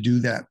expensive to do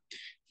that.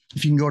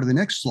 If you can go to the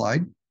next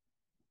slide.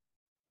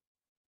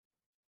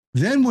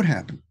 Then what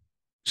happened?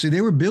 So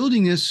they were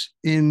building this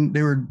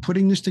they were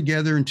putting this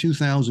together in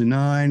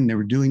 2009. They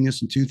were doing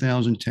this in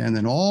 2010.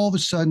 And all of a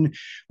sudden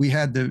we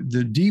had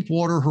the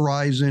Deepwater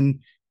Horizon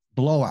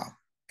blowout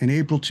in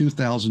April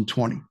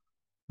 2020.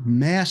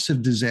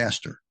 Massive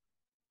disaster.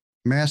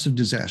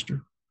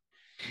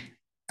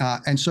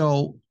 And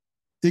so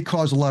it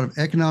caused a lot of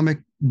economic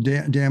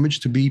damage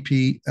to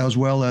BP as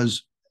well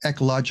as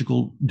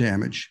ecological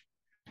damage.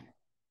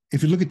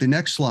 If you look at the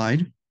next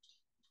slide,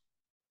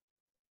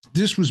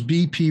 this was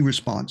BP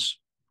response.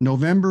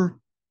 November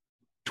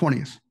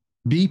 20th,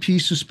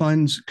 BP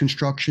suspends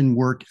construction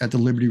work at the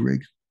Liberty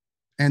rig.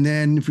 And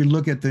then if we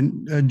look at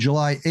the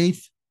July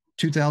 8th,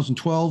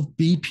 2012,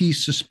 BP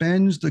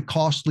suspends the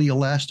costly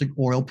Elastic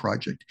Oil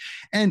project.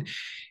 And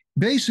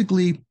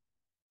basically,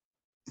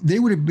 they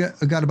would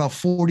have got about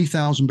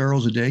 40,000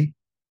 barrels a day,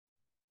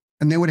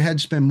 and they would have had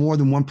to spend more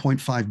than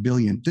 1.5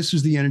 billion. This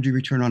is the energy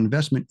return on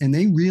investment. And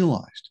they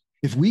realized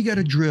if we got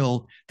to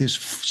drill this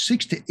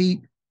 6 to 8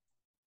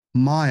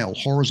 mile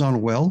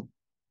horizontal well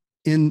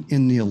in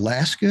the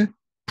Alaska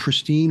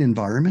pristine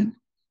environment,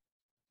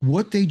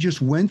 what they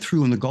just went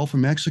through in the Gulf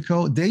of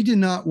Mexico, they did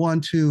not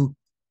want to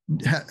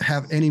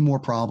have any more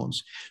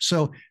problems.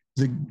 So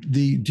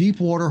the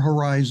Deepwater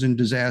Horizon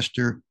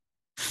disaster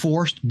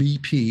forced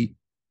BP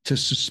to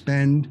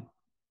suspend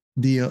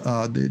the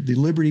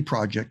Liberty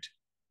project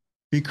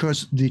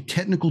because the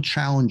technical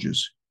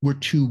challenges were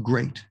too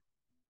great.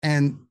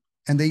 And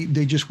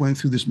they just went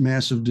through this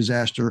massive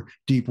disaster,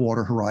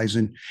 Deepwater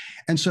Horizon.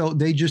 And so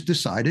they just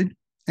decided,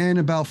 and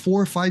about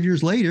 4 or 5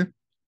 years later,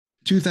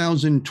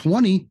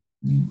 2020,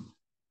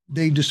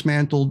 they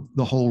dismantled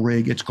the whole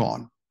rig. It's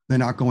gone. They're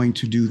not going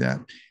to do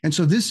that. And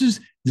so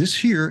this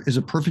here is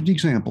a perfect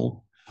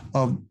example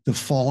of the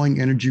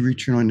falling energy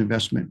return on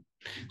investment.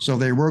 So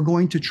they were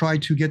going to try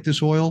to get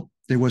this oil.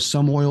 There was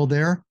some oil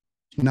there,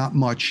 not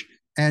much.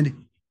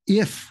 And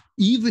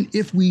even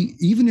if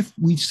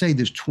we say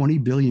there's 20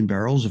 billion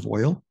barrels of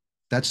oil,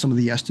 that's some of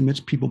the estimates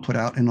people put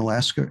out in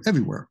Alaska,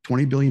 everywhere,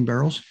 20 billion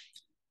barrels.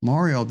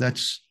 Mario,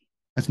 that's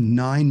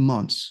 9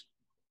 months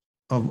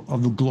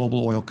of the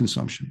global oil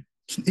consumption.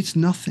 It's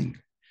nothing.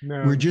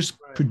 No, we're just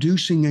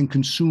producing and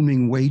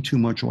consuming way too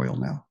much oil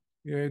now.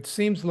 Yeah, it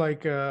seems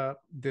like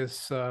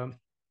this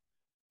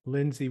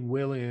Lindsey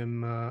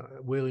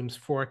Williams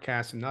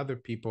forecast and other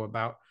people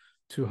about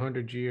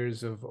 200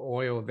 years of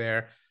oil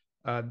there.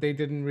 They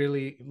didn't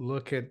really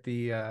look at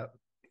the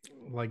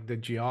like the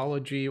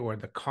geology or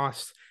the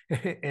costs.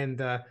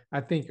 And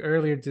I think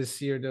earlier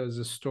this year there was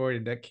a story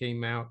that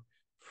came out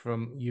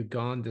from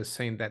Uganda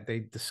saying that they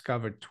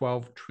discovered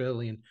 12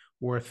 trillion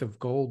worth of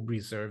gold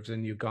reserves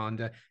in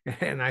Uganda.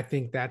 And I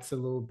think that's a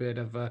little bit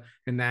of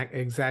an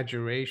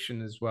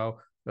exaggeration as well,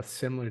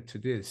 similar to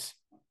this.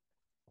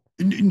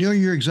 No,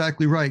 you're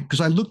exactly right.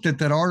 Because I looked at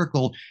that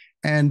article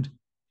and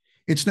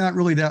it's not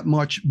really that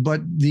much,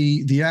 but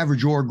the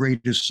average ore grade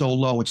is so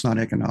low, it's not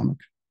economic.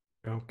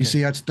 Okay. You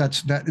see, that's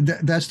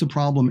the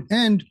problem.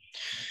 And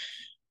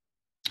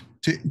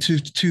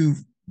to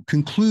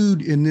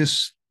conclude in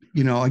this,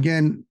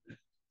 again,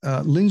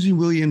 Lindsey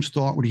Williams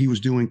thought what he was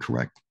doing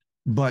correct,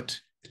 but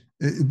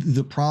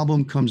the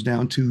problem comes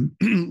down to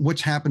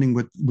what's happening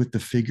with the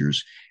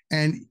figures.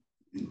 And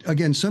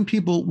again, some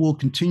people will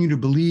continue to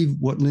believe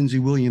what Lindsey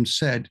Williams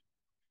said,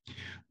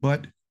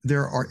 but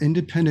there are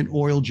independent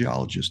oil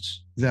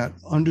geologists that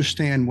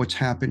understand what's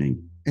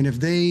happening. And if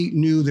they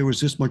knew there was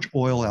this much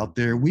oil out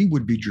there, we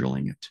would be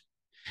drilling it.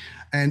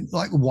 And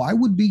like, why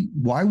would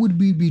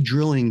we be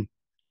drilling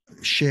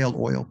shale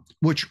oil,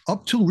 which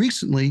up till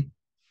recently,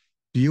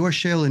 the U.S.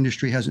 shale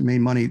industry hasn't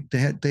made money.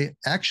 They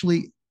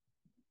actually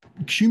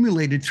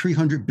accumulated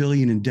 300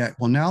 billion in debt.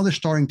 Well, now they're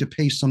starting to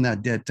pay some of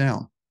that debt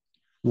down.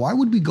 Why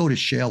would we go to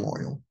shale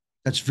oil?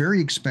 That's very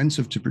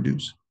expensive to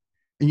produce.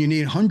 And you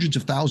need hundreds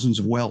of thousands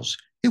of wells.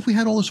 If we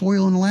had all this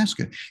oil in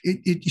Alaska,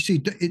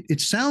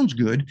 it sounds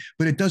good,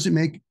 but it doesn't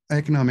make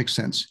economic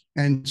sense.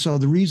 And so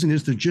the reason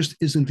is there just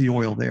isn't the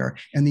oil there,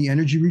 and the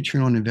energy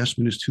return on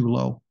investment is too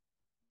low.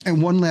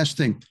 And one last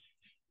thing,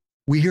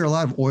 we hear a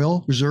lot of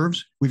oil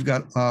reserves. We've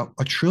got 1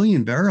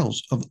 trillion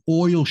barrels of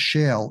oil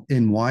shale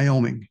in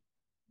Wyoming.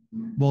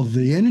 Well,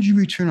 the energy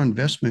return on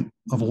investment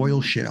of oil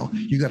shale,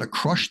 you got to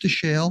crush the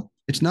shale.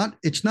 It's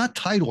not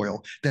tight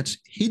oil that's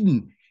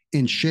hidden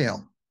in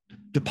shale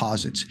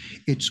deposits.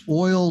 It's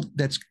oil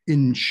that's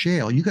in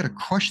shale. You got to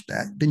crush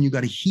that. Then you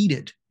got to heat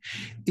it.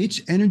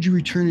 Its energy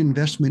return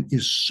investment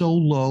is so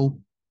low,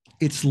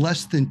 it's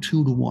less than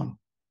 2 to 1.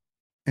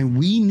 And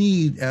we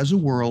need, as a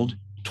world,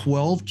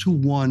 12 to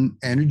 1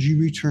 energy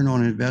return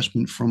on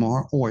investment from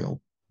our oil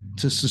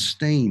to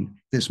sustain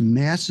this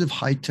massive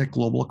high-tech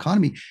global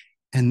economy.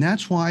 And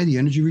that's why the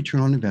energy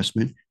return on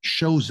investment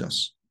shows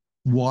us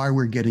why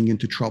we're getting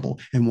into trouble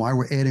and why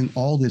we're adding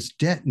all this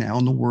debt now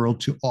in the world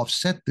to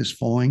offset this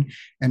falling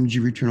energy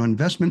return on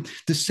investment.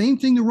 The same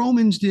thing the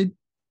Romans did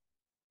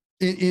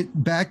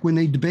back when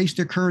they debased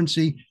their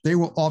currency. They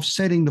were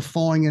offsetting the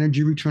falling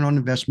energy return on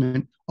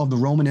investment of the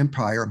Roman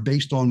Empire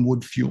based on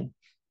wood fuel.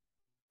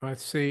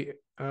 Let's see.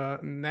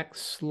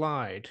 Next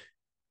slide.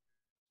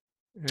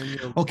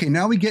 Okay,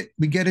 now we get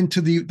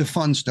into the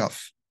fun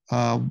stuff.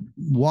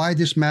 Why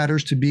this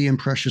matters to be in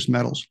precious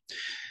metals.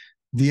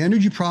 The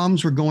energy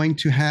problems we're going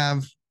to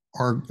have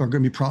are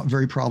going to be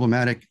very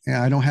problematic, and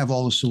I don't have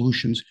all the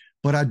solutions,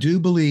 but I do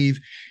believe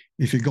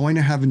if you're going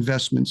to have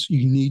investments,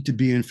 you need to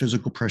be in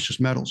physical precious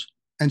metals.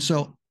 And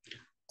so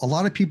a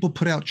lot of people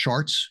put out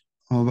charts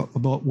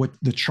about what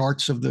the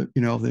charts of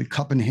the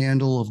cup and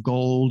handle of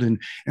gold, and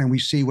we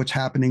see what's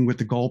happening with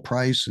the gold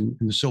price and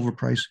the silver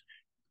price.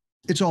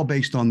 It's all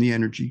based on the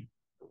energy.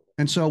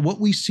 And so what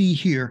we see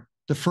here,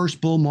 the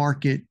first bull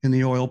market in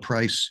the oil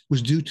price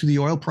was due to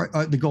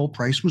the gold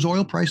price was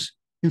oil price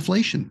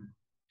inflation.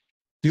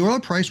 The oil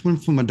price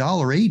went from $1.80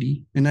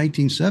 in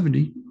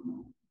 1970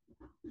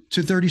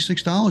 to $36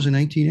 in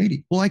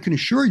 1980. Well, I can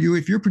assure you,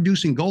 if you're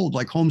producing gold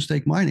like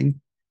Homestake Mining,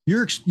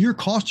 your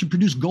cost to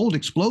produce gold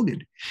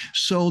exploded.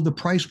 So the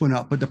price went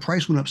up, but the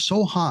price went up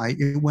so high,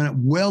 it went up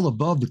well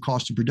above the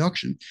cost of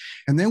production.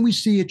 And then we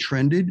see it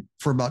trended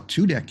for about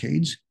 2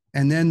 decades.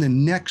 And then the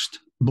next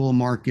bull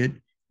market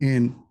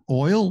in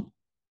oil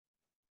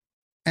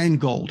and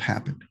gold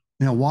happened.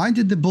 Now, why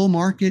did the bull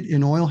market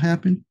in oil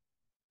happen?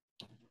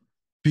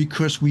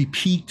 Because we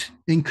peaked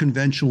in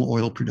conventional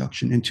oil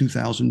production in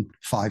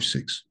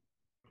 2005-06.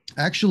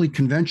 Actually,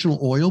 conventional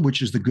oil,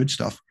 which is the good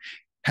stuff,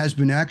 has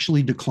been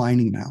actually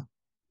declining now.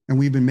 And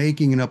we've been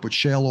making it up with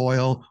shale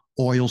oil,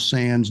 oil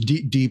sands,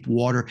 deep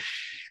water.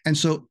 And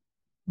so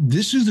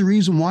this is the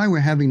reason why we're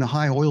having the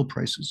high oil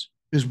prices,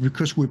 is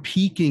because we're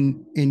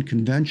peaking in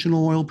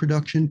conventional oil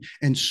production,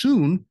 and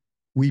soon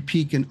we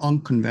peak in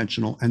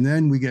unconventional, and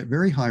then we get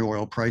very high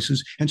oil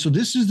prices. And so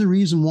this is the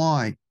reason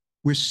why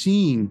we're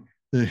seeing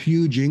the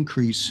huge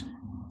increase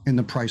in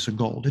the price of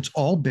gold. It's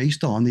all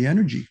based on the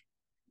energy.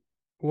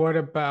 What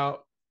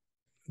about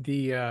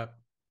the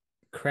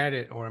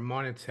credit or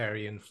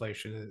monetary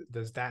inflation?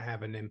 Does that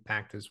have an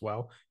impact as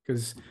well?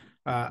 Because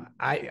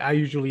I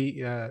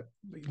usually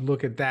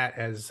look at that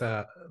as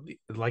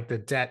like the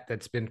debt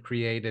that's been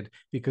created,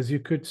 because you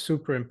could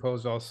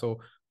superimpose also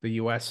the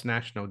U.S.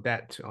 national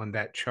debt on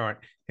that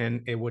chart,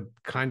 and it would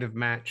kind of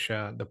match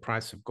the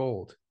price of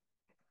gold.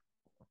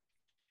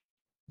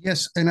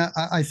 Yes, and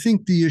I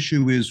think the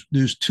issue is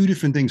there's 2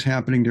 different things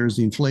happening. There's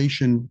the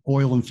inflation,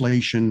 oil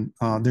inflation,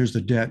 there's the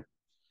debt.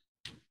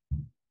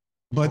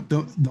 But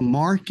the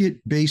market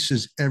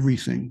bases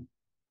everything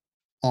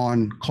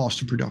on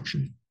cost of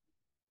production.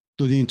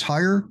 So the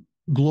entire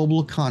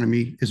global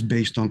economy is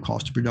based on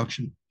cost of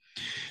production.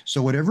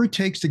 So whatever it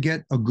takes to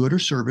get a good or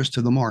service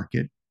to the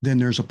market, then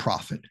there's a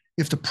profit.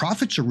 If the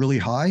profits are really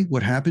high,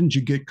 what happens?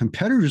 You get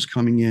competitors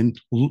coming in,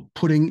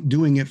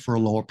 doing it for a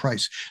lower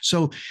price.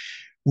 So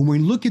when we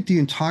look at the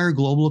entire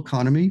global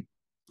economy,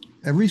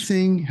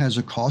 everything has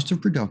a cost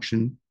of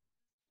production.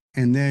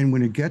 And then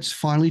when it gets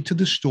finally to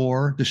the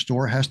store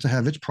has to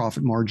have its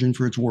profit margin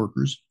for its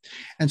workers.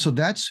 And so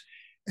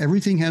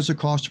everything has a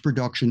cost of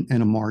production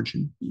and a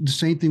margin. The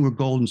same thing with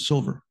gold and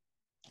silver,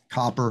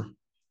 copper,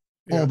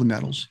 all the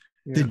metals.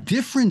 Yeah. The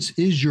difference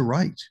is, you're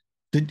right.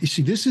 You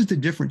see, this is the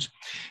difference.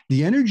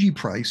 The energy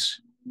price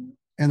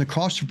and the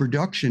cost of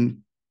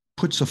production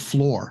puts a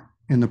floor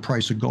in the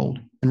price of gold.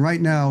 And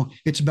right now,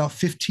 it's about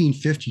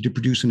 $15.50 to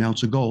produce an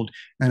ounce of gold.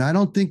 And I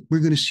don't think we're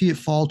going to see it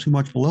fall too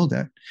much below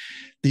that.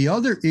 The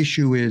other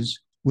issue is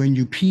when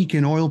you peak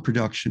in oil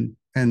production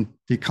and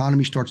the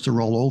economy starts to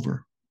roll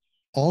over,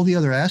 all the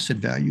other asset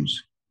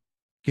values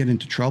get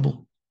into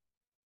trouble,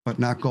 but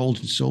not gold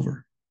and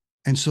silver.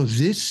 And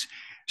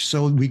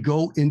so we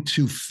go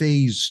into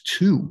phase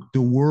 2.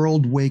 The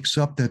world wakes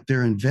up that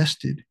they're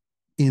invested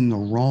in the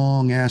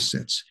wrong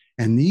assets.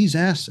 And these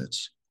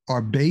assets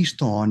are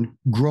based on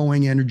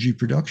growing energy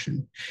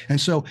production. And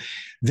so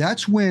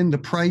that's when the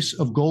price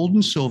of gold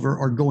and silver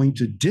are going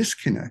to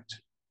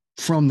disconnect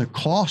from the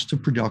cost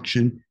of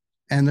production,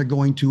 and they're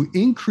going to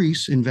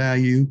increase in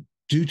value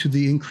due to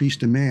the increased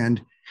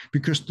demand,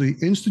 because the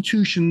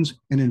institutions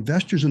and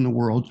investors in the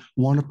world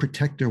want to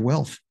protect their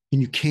wealth.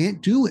 And you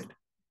can't do it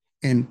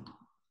in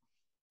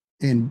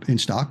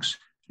stocks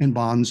and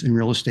bonds and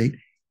real estate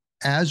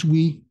as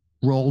we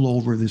roll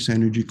over this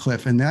energy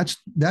cliff. And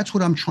that's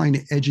what I'm trying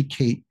to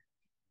educate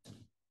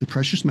the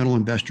precious metal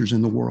investors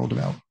in the world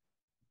about.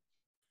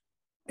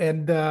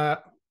 And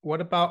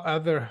what about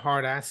other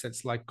hard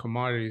assets like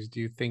commodities? Do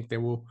you think they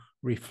will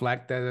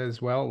reflect that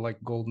as well, like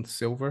gold and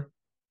silver?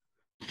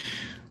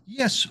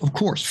 Yes, of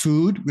course.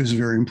 Food is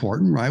very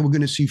important, right? We're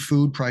going to see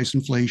food price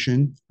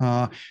inflation.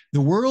 The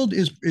world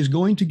is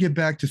going to get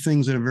back to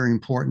things that are very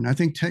important. I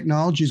think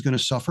technology is going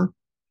to suffer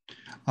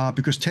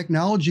because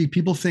technology,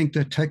 people think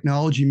that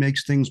technology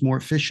makes things more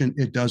efficient.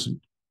 It doesn't.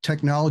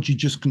 Technology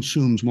just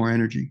consumes more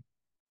energy,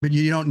 but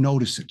you don't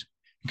notice it,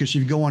 because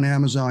if you go on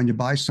Amazon, you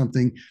buy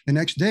something, the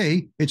next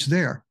day it's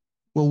there.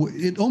 Well,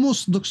 it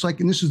almost looks like,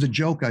 and this is the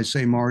joke I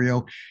say,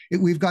 Mario,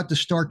 we've got the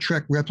Star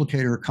Trek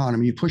replicator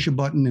economy. You push a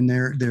button and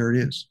there it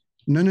is.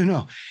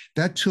 No.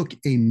 That took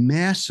a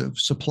massive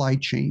supply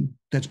chain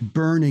that's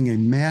burning a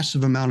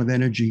massive amount of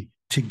energy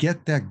to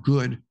get that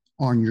good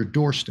on your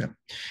doorstep.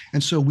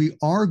 And so we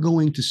are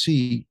going to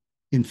see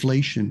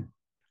inflation.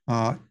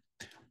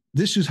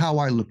 This is how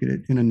I look at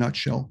it in a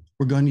nutshell.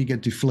 We're going to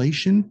get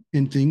deflation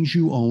in things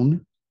you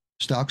own,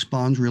 stocks,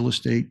 bonds, real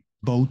estate,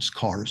 boats,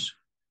 cars,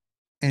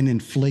 and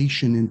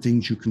inflation in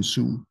things you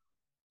consume,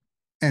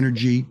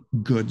 energy,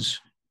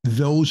 goods.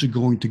 Those are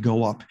going to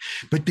go up,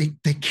 but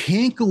they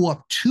can't go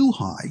up too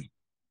high,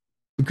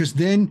 because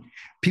then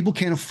people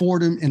can't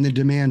afford them and the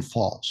demand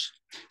falls.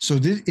 So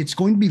it's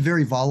going to be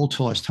very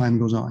volatile as time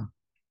goes on.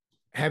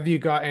 Have you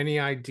got any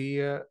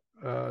idea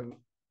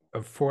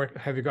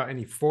have you got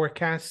any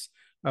forecasts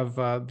of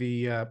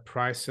the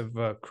price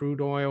of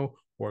crude oil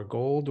or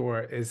gold,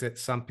 or is it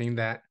something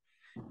that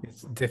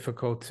it's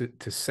difficult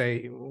to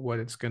say what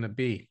it's going to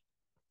be?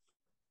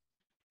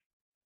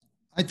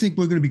 I think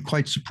we're going to be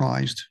quite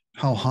surprised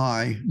how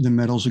high the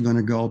metals are going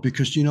to go,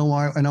 because you know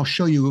why? And I'll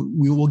show you,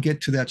 we will get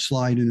to that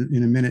slide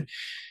in a minute.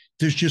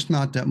 There's just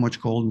not that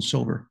much gold and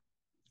silver.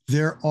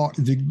 There are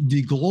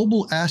the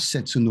global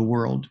assets in the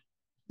world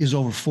is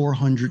over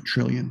 400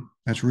 trillion.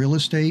 That's real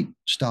estate,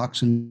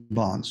 stocks, and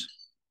bonds.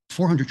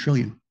 400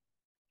 trillion.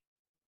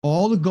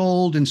 All the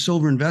gold and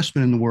silver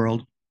investment in the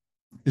world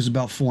is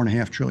about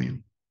 4.5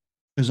 trillion.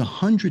 There's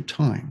 100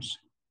 times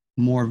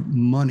more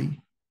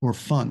money or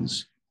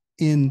funds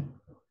in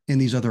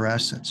these other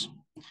assets.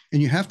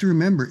 And you have to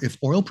remember, if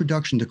oil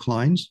production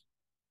declines,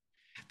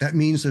 that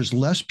means there's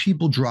less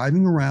people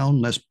driving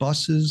around, less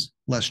buses,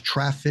 less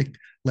traffic,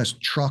 less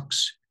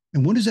trucks.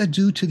 And what does that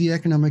do to the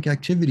economic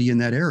activity in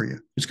that area?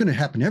 It's going to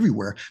happen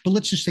everywhere, but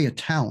let's just say a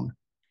town.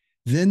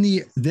 Then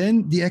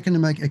the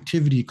economic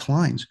activity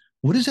declines.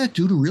 What does that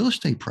do to real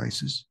estate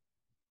prices?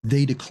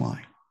 They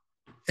decline.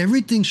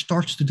 Everything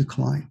starts to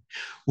decline.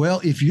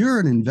 Well, if you're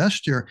an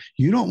investor,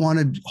 you don't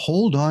want to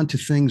hold on to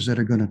things that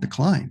are going to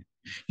decline.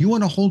 You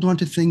want to hold on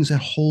to things that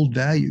hold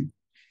value.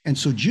 And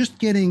so just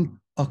getting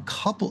a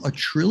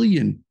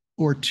trillion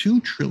or 2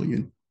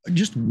 trillion,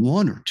 just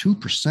 1 or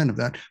 2% of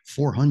that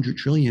 400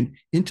 trillion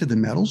into the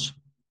metals,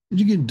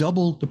 you can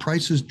double the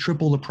prices,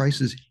 triple the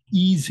prices,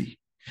 easy.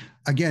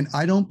 Again,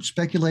 I don't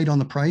speculate on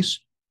the price.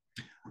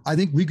 I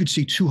think we could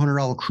see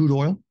 $200 crude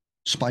oil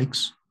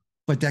spikes,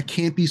 but that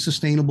can't be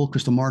sustainable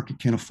because the market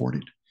can't afford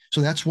it. So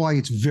that's why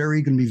it's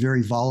going to be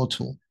very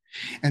volatile.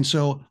 And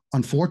so,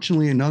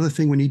 unfortunately, another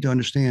thing we need to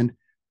understand,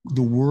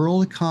 the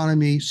world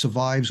economy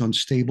survives on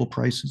stable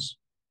prices.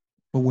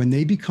 But when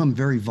they become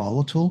very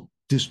volatile,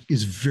 this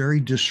is very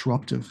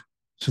disruptive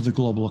to the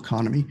global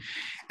economy.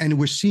 And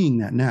we're seeing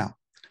that now.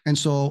 And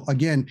so,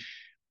 again,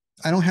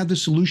 I don't have the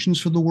solutions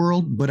for the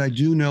world, but I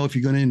do know if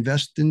you're going to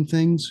invest in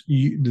things,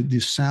 the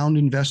sound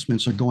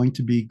investments are going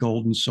to be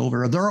gold and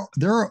silver.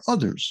 There are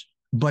others,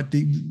 but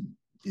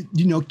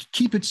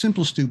keep it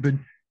simple, stupid.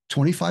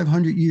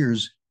 2,500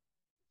 years,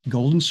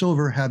 gold and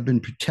silver have been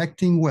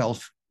protecting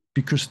wealth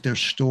because they're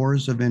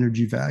stores of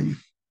energy value.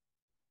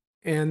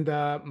 And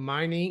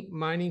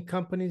mining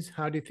companies,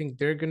 how do you think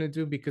they're going to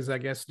do? Because I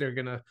guess they're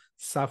going to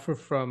suffer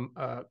from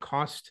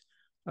cost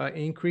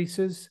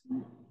increases,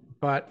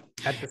 but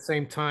at the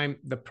same time,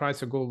 the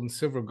price of gold and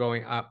silver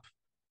going up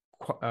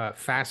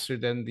faster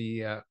than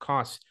the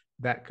cost,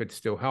 that could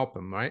still help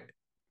them, right?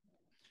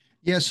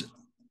 Yes,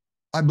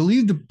 I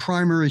believe the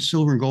primary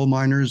silver and gold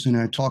miners, and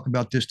I talk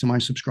about this to my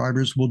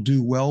subscribers, will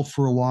do well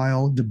for a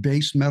while. The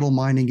base metal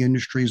mining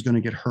industry is going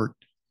to get hurt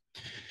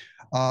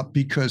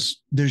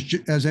because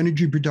as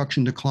energy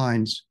production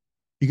declines,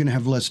 you're going to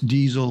have less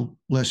diesel,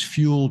 less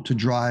fuel to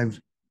drive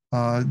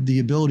the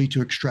ability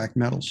to extract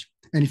metals.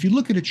 And if you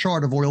look at a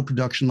chart of oil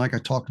production, like I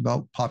talked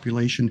about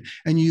population,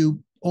 and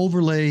you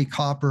overlay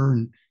copper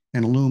and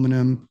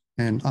aluminum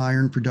and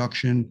iron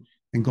production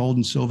and gold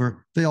and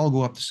silver, they all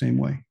go up the same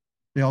way.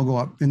 They all go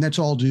up. And that's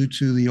all due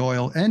to the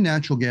oil and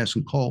natural gas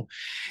and coal.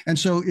 And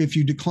so if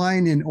you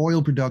decline in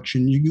oil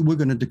production, we're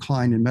going to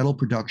decline in metal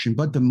production.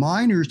 But the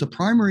miners, the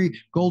primary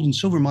gold and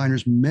silver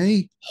miners,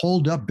 may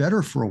hold up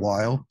better for a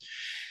while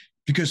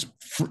because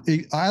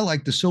I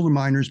like the silver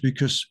miners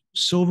because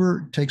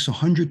silver takes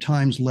 100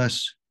 times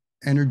less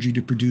energy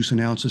to produce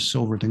an ounce of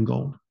silver than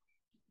gold.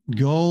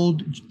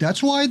 Gold,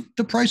 that's why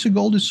the price of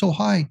gold is so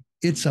high.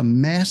 It's a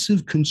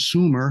massive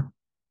consumer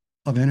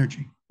of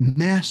energy,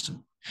 massive.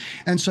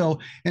 And so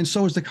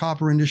is the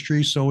copper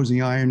industry, so is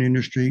the iron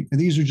industry. And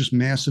these are just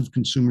massive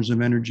consumers of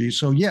energy.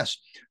 So yes,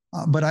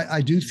 but I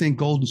do think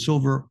gold and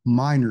silver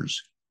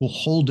miners will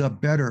hold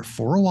up better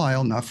for a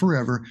while, not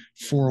forever,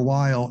 for a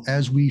while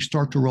as we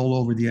start to roll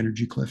over the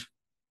energy cliff.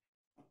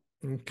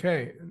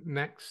 Okay,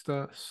 next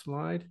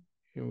slide.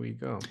 Here we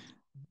go.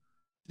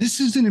 This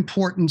is an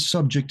important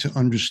subject to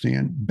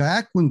understand.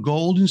 Back when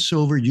gold and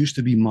silver used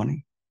to be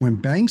money, when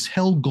banks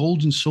held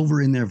gold and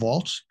silver in their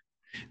vaults,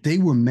 they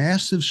were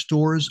massive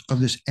stores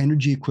of this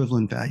energy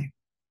equivalent value.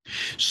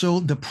 So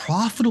the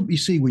profitable, you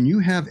see, when you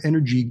have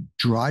energy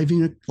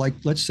driving, like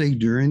let's say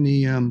during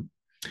the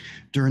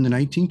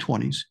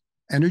 1920s,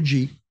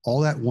 energy, all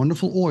that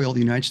wonderful oil the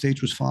United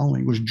States was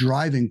following, was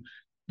driving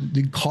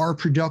the car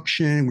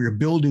production. We were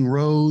building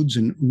roads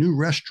and new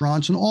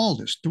restaurants and all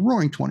this, the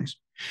Roaring 20s.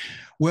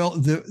 Well,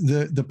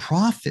 the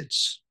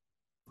profits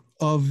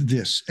of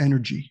this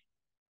energy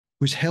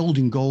was held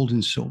in gold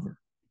and silver.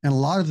 And a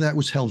lot of that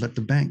was held at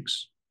the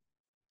banks.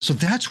 So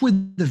that's where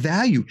the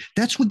value,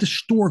 that's where the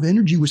store of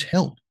energy was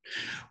held.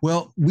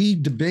 Well, we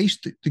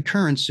debased the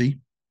currency.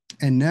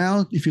 And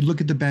now, if you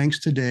look at the banks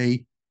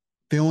today,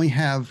 they only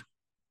have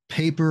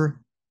paper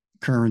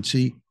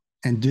currency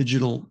and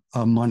digital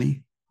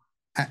money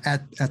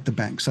at the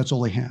banks. That's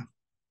all they have.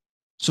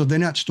 So they're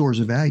not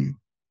stores of value.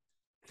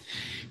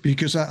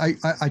 Because I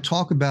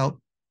talk about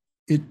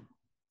it,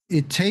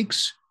 it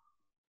takes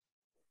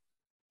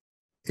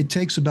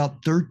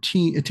about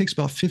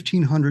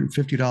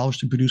 $1,550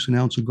 to produce an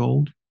ounce of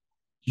gold.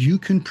 You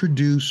can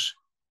produce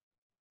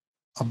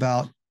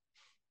about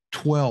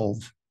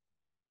 12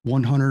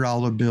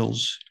 $100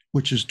 bills,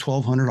 which is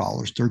 $1,200,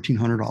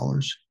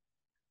 $1,300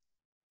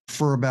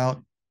 for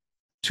about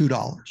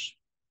 $2.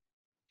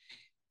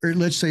 Or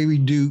let's say we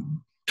do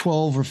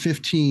 12 or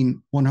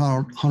 15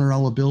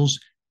 $100 bills,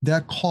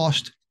 that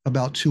cost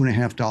about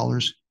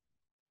 $2.50.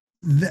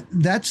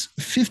 That's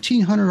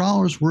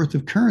 $1,500 worth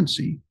of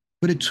currency.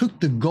 But it took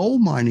the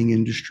gold mining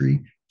industry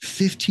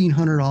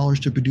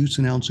 $1,500 to produce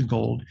an ounce of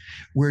gold,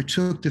 where it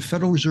took the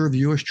Federal Reserve, the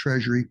U.S.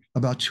 Treasury,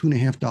 about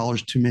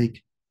 $2.50 to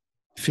make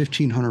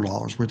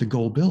 $1,500 worth of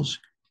gold bills.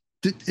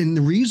 And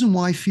the reason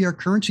why fiat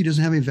currency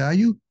doesn't have any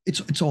value,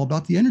 it's all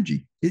about the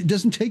energy. It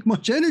doesn't take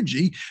much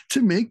energy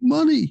to make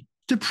money,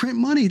 to print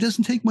money. It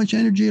doesn't take much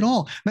energy at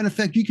all. Matter of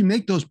fact, you can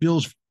make those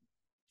bills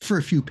for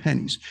a few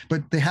pennies,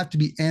 but they have to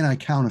be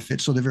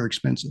anti-counterfeit, so they're very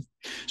expensive.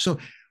 So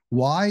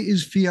why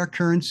is fiat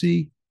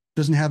currency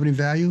doesn't have any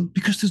value?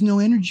 Because there's no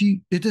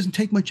energy. It doesn't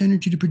take much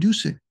energy to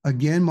produce it.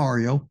 Again,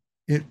 Mario,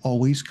 it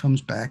always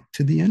comes back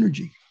to the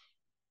energy.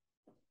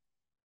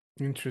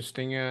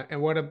 Interesting.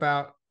 And what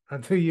about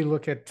until you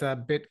look at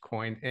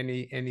Bitcoin?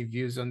 Any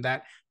views on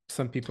that?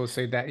 Some people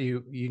say that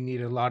you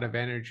need a lot of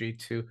energy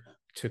to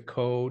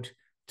code,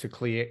 to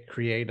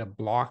create a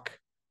block.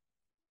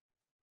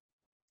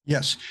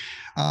 Yes.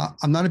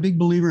 I'm not a big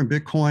believer in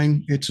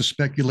Bitcoin. It's a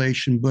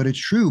speculation, but it's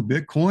true.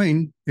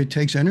 Bitcoin, it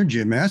takes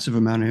energy, a massive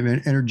amount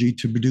of energy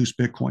to produce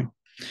Bitcoin.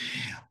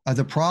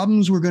 The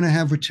problems we're going to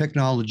have with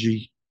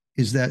technology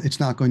is that it's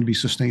not going to be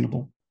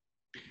sustainable.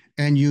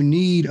 And you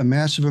need a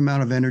massive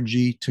amount of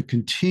energy to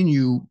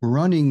continue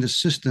running the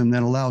system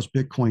that allows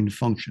Bitcoin to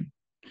function.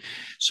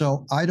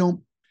 So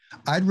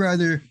I'd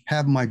rather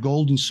have my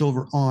gold and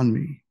silver on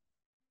me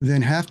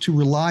than have to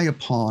rely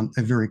upon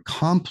a very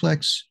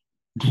complex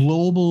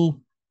global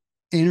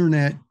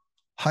internet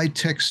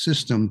high-tech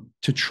system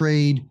to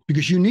trade,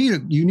 because you need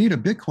a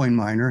Bitcoin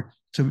miner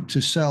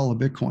to sell a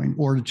Bitcoin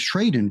or to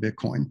trade in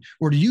Bitcoin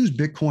or to use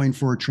Bitcoin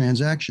for a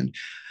transaction.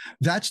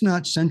 That's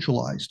not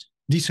centralized.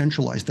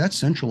 Decentralized. That's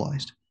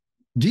centralized.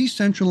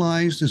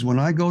 Decentralized is when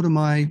I go to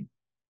my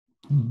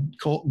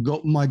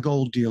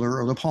gold dealer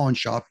or the pawn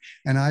shop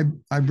and I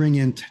bring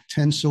in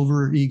 10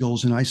 silver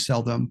eagles and I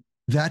sell them.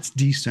 That's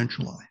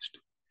decentralized.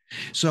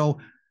 So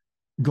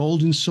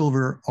gold and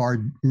silver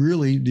are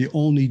really the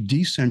only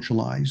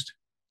decentralized,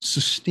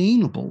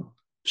 sustainable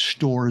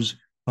stores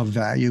of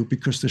value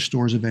because they're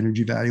stores of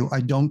energy value.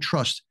 I don't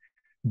trust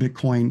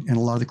Bitcoin and a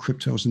lot of the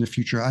cryptos in the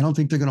future. I don't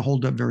think they're going to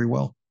hold up very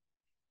well.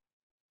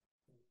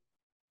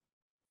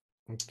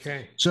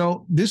 Okay.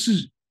 So this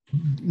is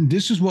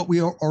what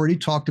we already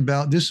talked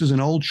about. This is an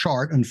old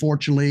chart.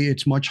 Unfortunately,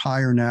 it's much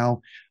higher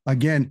now.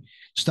 Again,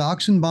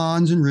 stocks and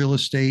bonds and real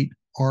estate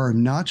are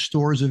not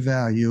stores of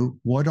value.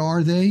 What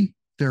are they?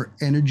 They're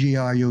energy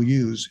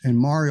IOUs. And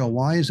Mario,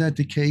 why is that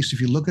the case?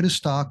 If you look at a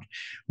stock,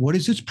 what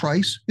is its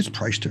price? It's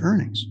price to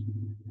earnings.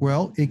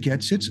 Well, it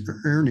gets its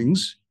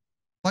earnings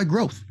by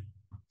growth.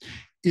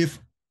 If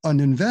an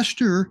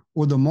investor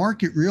or the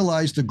market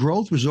realized the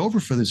growth was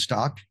over for the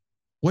stock,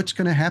 what's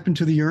going to happen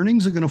to the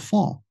earnings? Are going to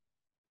fall.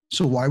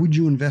 So why would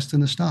you invest in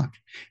the stock?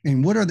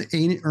 And what are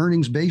the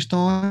earnings based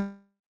on?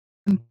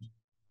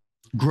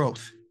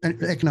 Growth,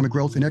 and economic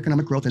growth. And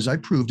economic growth, as I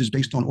proved, is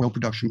based on oil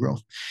production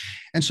growth.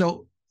 And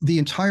so the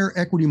entire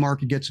equity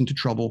market gets into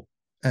trouble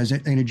as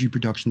energy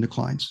production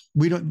declines.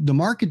 The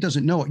market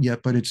doesn't know it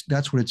yet, but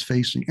that's what it's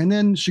facing. And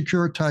then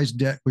securitized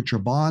debt, which are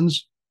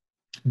bonds,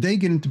 they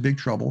get into big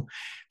trouble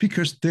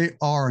because they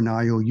are an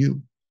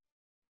IOU.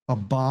 A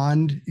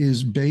bond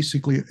is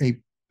basically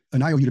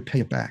an IOU to pay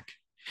it back.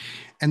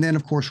 And then,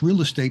 of course,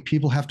 real estate,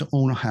 people have to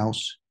own a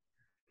house,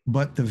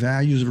 but the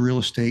values of real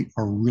estate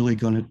are really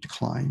going to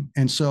decline.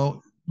 And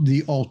so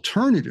the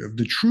alternative,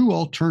 the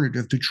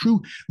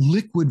true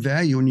liquid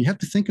value, and you have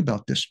to think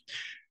about this,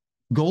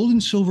 gold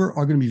and silver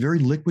are going to be very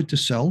liquid to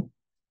sell.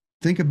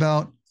 Think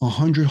about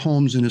 100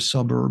 homes in a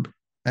suburb.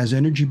 As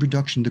energy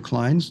production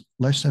declines,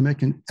 less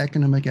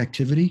economic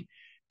activity,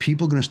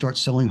 people are going to start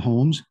selling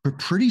homes. But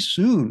pretty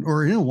soon,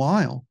 or in a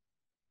while,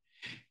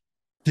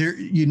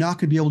 you're not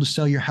going to be able to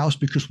sell your house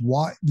because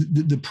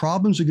the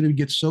problems are going to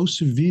get so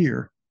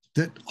severe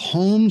that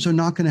homes are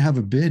not going to have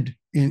a bid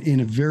in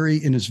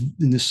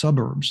the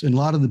suburbs, in a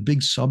lot of the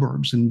big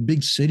suburbs and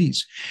big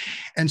cities.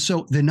 And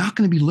so they're not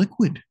going to be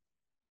liquid.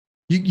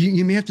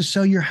 You may have to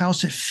sell your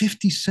house at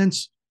 50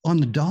 cents on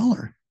the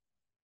dollar.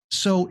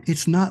 So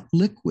it's not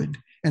liquid.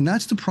 And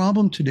that's the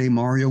problem today,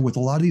 Mario, with a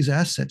lot of these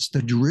assets,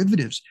 the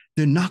derivatives,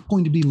 they're not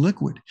going to be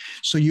liquid.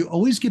 So you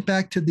always get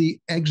back to the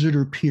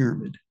Exeter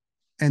pyramid.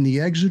 And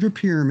the Exeter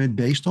pyramid,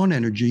 based on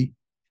energy,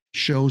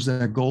 shows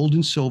that gold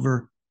and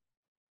silver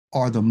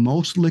are the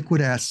most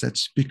liquid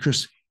assets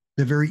because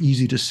they're very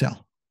easy to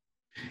sell.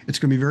 It's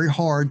going to be very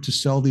hard to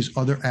sell these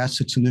other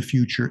assets in the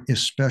future,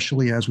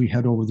 especially as we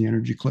head over the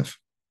energy cliff.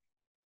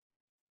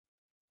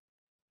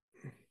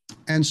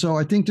 And so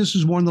I think this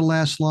is one of the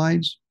last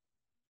slides.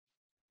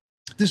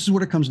 This is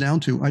what it comes down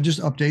to. I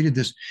just updated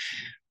this.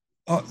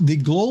 The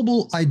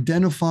global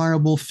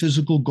identifiable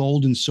physical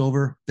gold and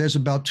silver, there's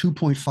about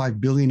 2.5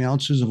 billion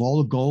ounces of all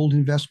the gold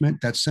investment.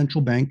 That's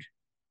central bank,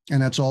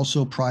 and that's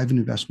also private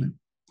investment.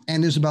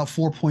 And there's about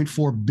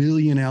 4.4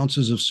 billion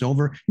ounces of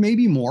silver,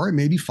 maybe more,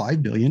 maybe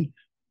 5 billion.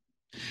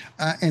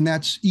 And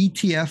that's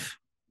ETF,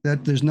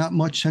 that there's not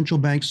much central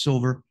bank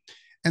silver.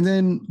 And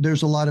then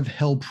there's a lot of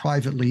held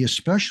privately,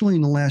 especially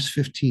in the last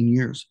 15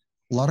 years.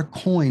 A lot of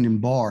coin and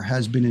bar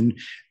has been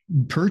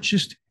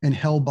purchased and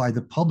held by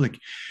the public.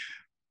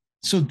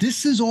 So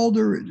this is all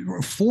there,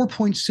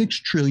 4.6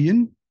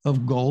 trillion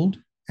of gold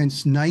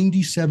and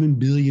 97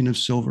 billion of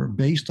silver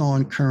based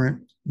on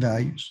current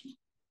values.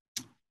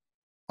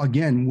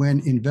 Again,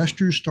 when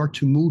investors start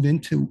to move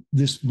into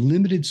this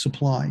limited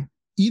supply,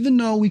 even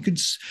though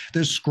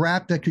there's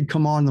scrap that could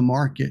come on the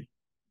market,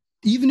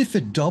 even if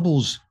it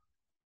doubles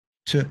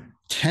to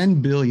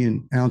 10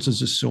 billion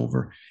ounces of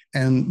silver,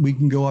 and we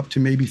can go up to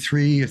maybe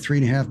 3 or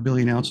 3.5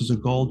 billion ounces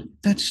of gold,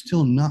 that's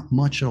still not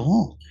much at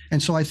all.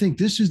 And so I think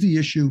this is the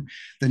issue.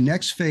 The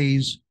next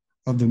phase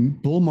of the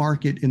bull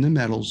market in the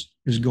metals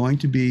is going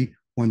to be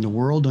when the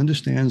world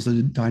understands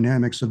the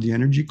dynamics of the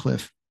energy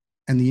cliff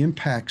and the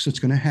impacts it's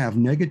going to have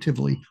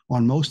negatively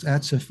on most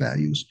asset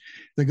values.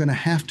 They're going to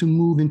have to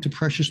move into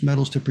precious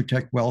metals to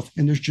protect wealth,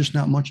 and there's just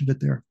not much of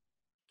it there.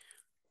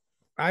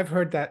 I've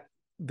heard that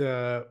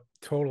the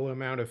total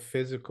amount of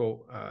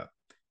physical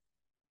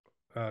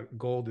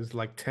gold is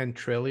like 10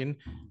 trillion.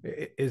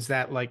 Is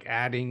that like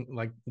adding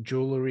like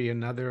jewelry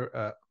and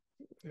other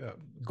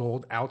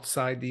gold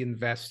outside the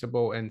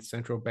investable and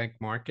central bank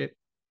market?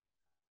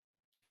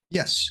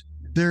 Yes,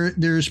 there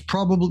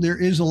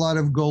is a lot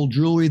of gold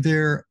jewelry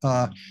there.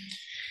 A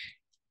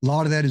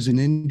lot of that is in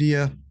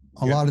India.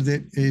 A lot of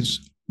it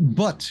is,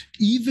 but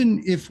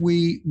even if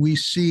we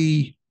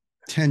see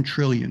 10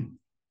 trillion,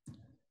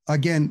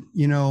 again,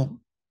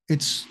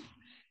 it's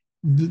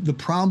the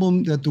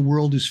problem that the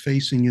world is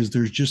facing is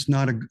there's just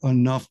not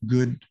enough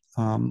good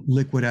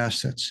liquid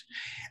assets.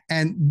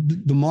 And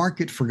the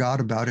market forgot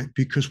about it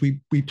because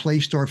we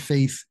placed our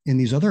faith in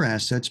these other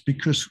assets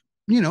because,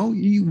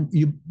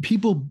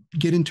 people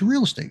get into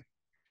real estate.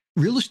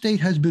 Real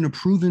estate has been a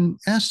proven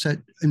asset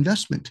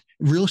investment.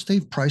 Real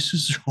estate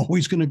prices are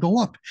always going to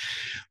go up.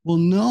 Well,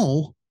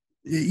 no,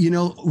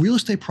 real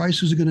estate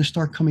prices are going to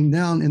start coming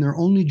down, and they're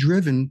only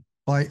driven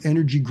by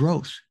energy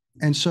growth.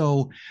 And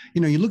so,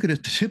 you look at a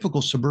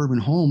typical suburban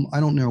home, I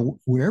don't know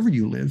wherever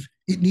you live,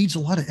 it needs a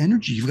lot of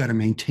energy. You've got to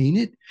maintain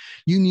it.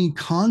 You need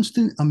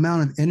constant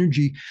amount of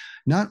energy,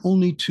 not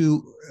only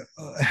to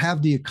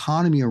have the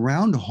economy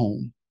around a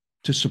home,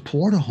 to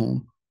support a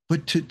home,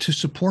 but to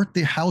support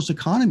the house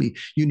economy.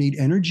 You need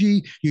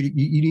energy. You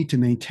need to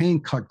maintain,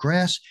 cut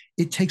grass.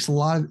 It takes a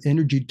lot of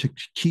energy to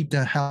keep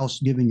that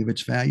house giving of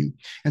its value.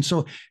 And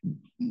so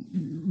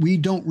we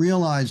don't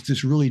realize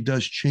this really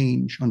does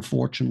change,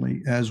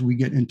 unfortunately, as we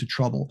get into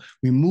trouble.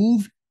 We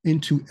move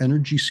into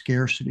energy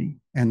scarcity,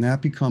 and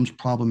that becomes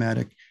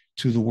problematic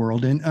to the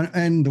world.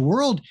 And the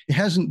world,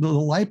 the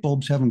light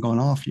bulbs haven't gone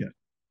off yet,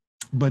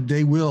 but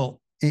they will.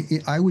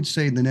 I would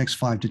say in the next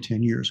 5 to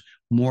 10 years,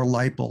 more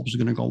light bulbs are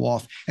going to go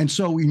off. And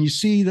so when you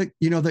see that,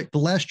 the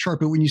last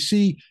chart, but when you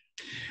see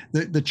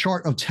The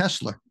chart of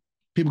Tesla,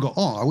 people go,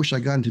 oh, I wish I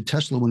got into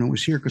Tesla when it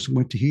was here because it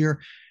went to here.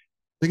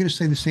 They're going to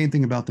say the same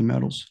thing about the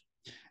metals.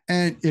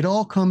 And it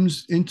all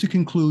comes into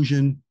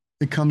conclusion.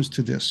 It comes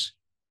to this.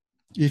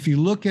 If you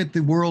look at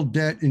the world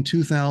debt in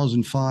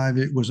 2005,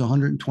 it was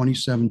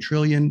 127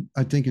 trillion.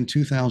 I think in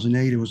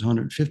 2008, it was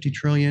 150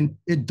 trillion.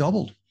 It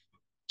doubled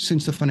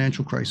since the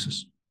financial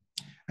crisis.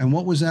 And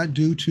what was that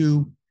due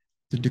to?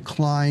 The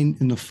decline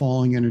in the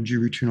falling energy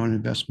return on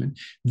investment.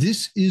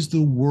 This is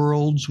the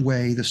world's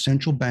way, the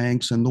central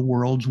banks and the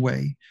world's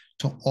way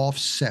to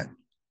offset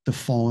the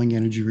falling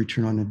energy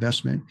return on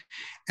investment.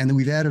 And then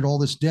we've added all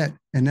this debt,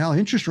 and now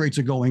interest rates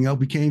are going up.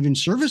 We can't even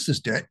service this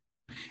debt.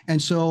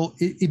 And so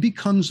it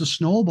becomes a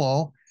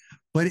snowball,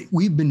 but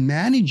we've been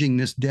managing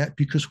this debt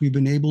because we've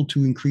been able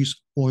to increase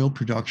oil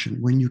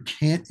production. When you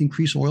can't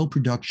increase oil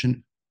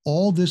production,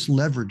 all this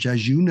leverage,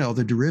 as you know,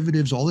 the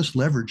derivatives, all this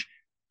leverage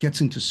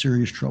gets into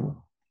serious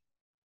trouble.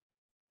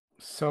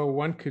 So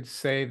one could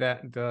say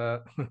that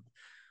the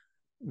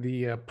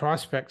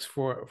prospects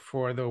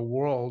for the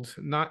world,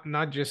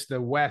 not just the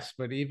West,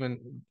 but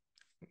even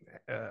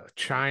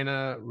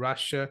China,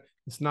 Russia,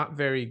 it's not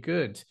very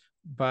good.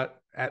 But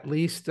at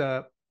least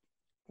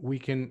we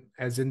can,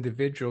 as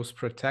individuals,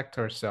 protect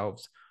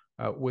ourselves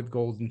with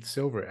gold and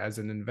silver as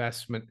an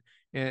investment.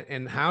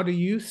 And how do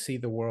you see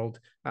the world?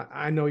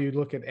 I know you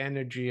look at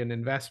energy and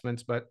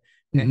investments, but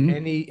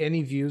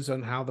any views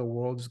on how the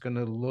world is going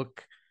to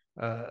look,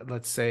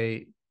 let's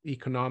say,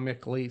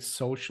 economically,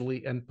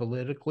 socially, and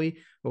politically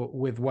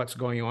with what's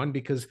going on?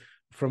 Because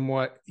from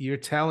what you're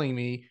telling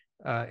me,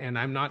 and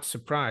I'm not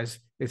surprised,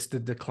 it's the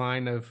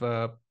decline of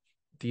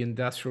the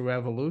Industrial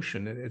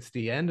Revolution. It's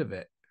the end of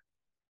it.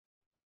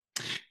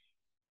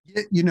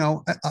 You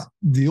know,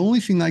 the only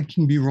thing I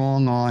can be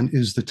wrong on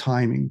is the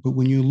timing. But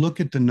when you look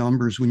at the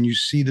numbers, when you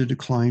see the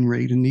decline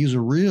rate, and these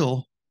are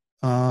real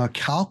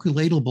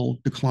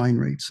calculatable decline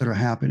rates that are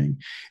happening,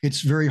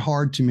 it's very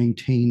hard to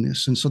maintain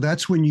this. And so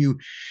that's when you,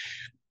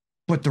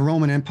 but the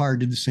Roman Empire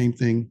did the same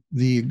thing.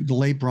 The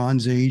late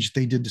Bronze Age,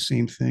 they did the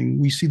same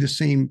thing. We see the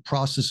same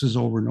processes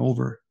over and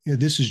over.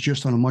 This is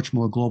just on a much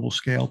more global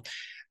scale.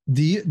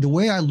 The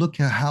way I look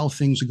at how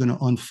things are going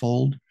to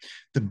unfold,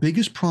 the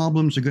biggest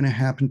problems are going to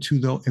happen to,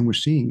 though, and we're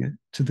seeing it,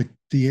 to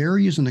the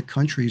areas and the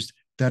countries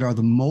that are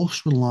the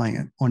most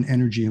reliant on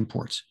energy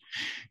imports.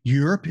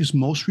 Europe is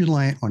most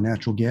reliant on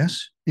natural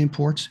gas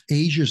imports.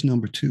 Asia is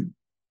number two.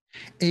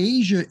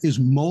 Asia is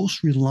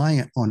most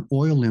reliant on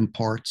oil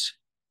imports.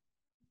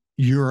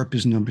 Europe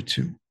is number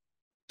two.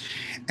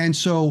 And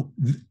so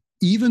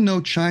even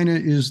though China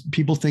is,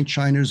 people think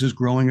China is this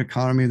growing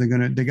economy,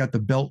 they got the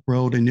Belt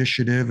Road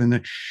Initiative and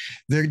the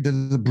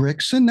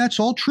BRICS, and that's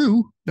all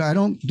true. I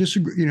don't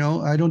disagree,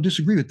 I don't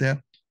disagree with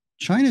that.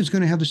 China is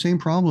going to have the same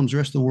problems the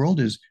rest of the world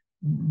is.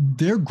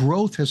 Their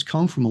growth has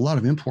come from a lot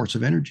of imports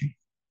of energy.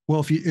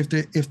 Well,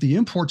 if the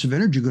imports of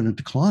energy are going to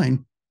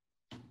decline,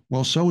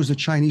 well, so is the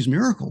Chinese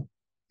miracle.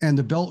 And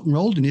the Belt and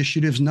Road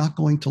Initiative is not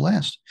going to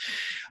last.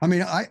 I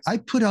mean, I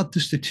put out the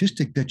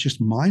statistic that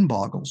just mind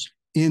boggles.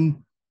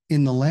 In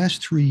the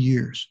last 3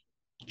 years,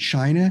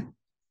 China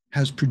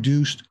has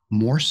produced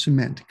more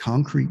cement,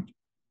 concrete,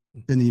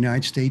 than the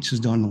United States has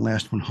done in the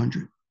last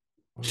 100.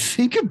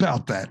 Think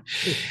about that.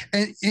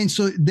 And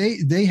so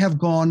they have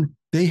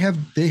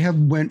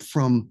went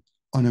from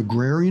an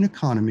agrarian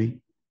economy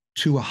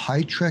to a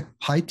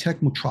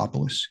high-tech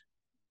metropolis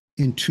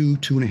in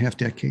 2.5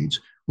 decades,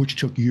 which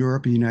took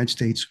Europe and the United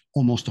States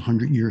almost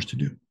 100 years to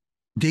do.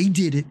 They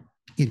did it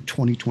in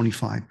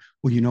 2025.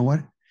 Well, you know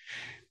what?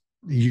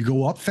 You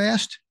go up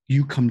fast,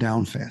 you come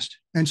down fast.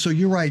 And so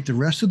you're right. The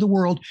rest of the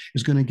world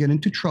is going to get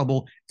into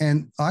trouble.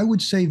 And I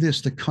would say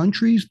this, the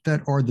countries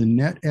that are the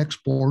net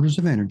exporters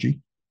of energy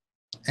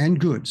and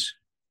goods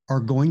are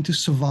going to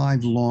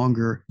survive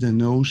longer than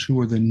those who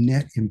are the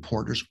net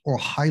importers or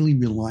highly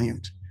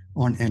reliant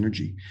on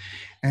energy.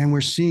 And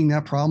we're seeing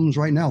that problems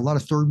right now. A lot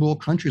of third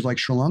world countries like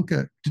Sri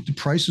Lanka, the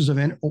prices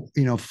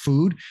of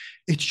food,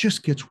 it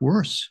just gets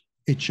worse.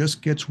 It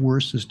just gets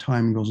worse as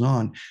time goes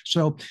on.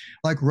 So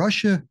like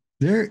Russia,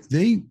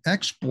 they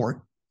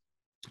export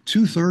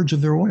 2/3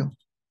 of their oil.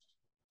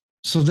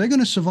 So they're going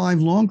to survive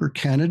longer.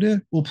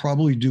 Canada will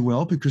probably do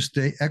well because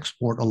they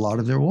export a lot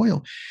of their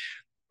oil.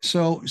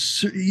 So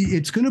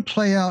it's going to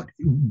play out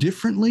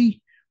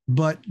differently,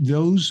 but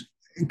those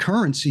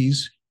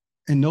currencies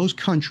and those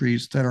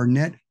countries that are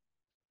net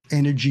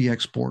energy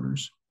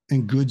exporters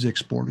and goods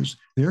exporters,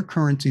 their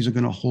currencies are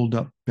going to hold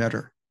up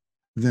better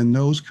than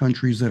those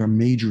countries that are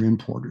major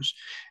importers.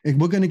 And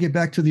we're going to get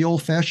back to the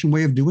old-fashioned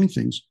way of doing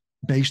things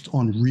based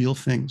on real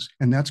things,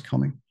 and that's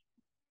coming.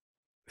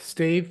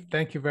 Steve,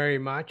 thank you very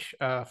much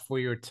for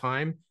your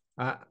time.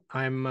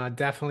 I'm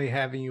definitely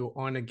having you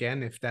on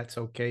again if that's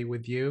okay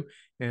with you.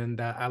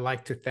 And I'd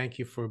like to thank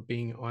you for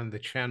being on the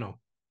channel.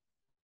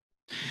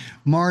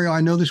 Mario, I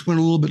know this went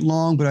a little bit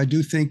long, but I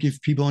do think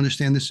if people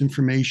understand this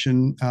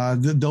information,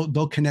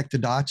 they'll connect the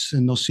dots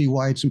and they'll see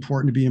why it's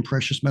important to be in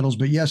precious metals.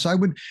 But yes, I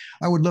would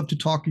love to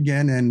talk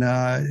again,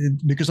 and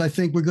because I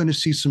think we're going to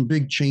see some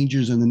big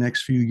changes in the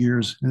next few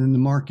years, and the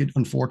market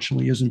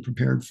unfortunately isn't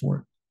prepared for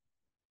it.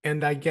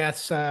 And I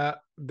guess the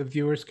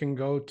viewers can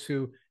go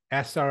to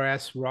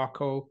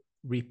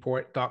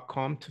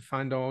srsroccoreport.com to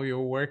find all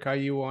your work. Are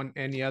you on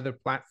any other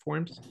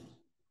platforms?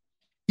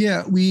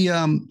 Yeah,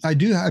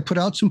 I put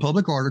out some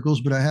public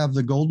articles, but I have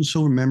the gold and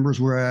silver members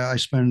where I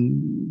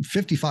spend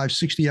 55,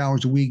 60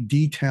 hours a week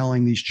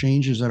detailing these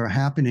changes that are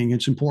happening.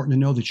 It's important to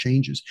know the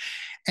changes.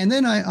 And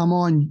then I'm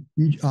on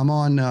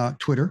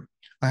Twitter.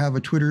 I have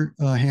a Twitter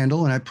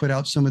handle, and I put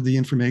out some of the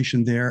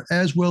information there,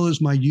 as well as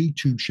my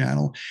YouTube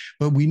channel.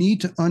 But we need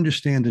to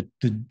understand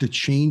the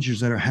changes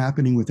that are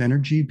happening with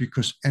energy,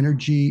 because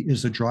energy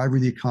is the driver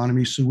of the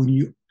economy. So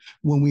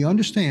when we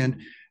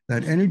understand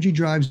that energy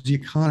drives the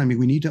economy,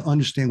 we need to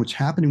understand what's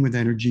happening with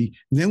energy.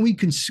 Then we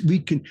can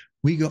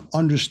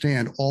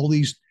understand all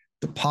the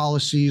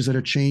policies that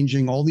are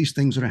changing, all these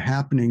things that are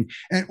happening,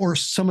 and or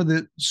some of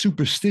the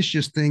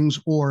superstitious things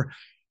or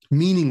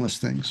meaningless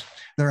things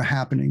that are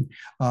happening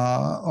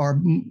are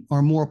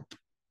more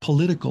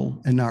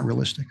political and not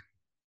realistic.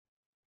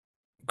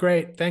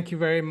 Great. Thank you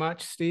very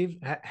much, Steve.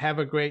 Have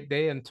a great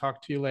day and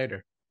talk to you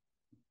later.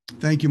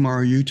 Thank you,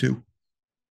 Mario. You too.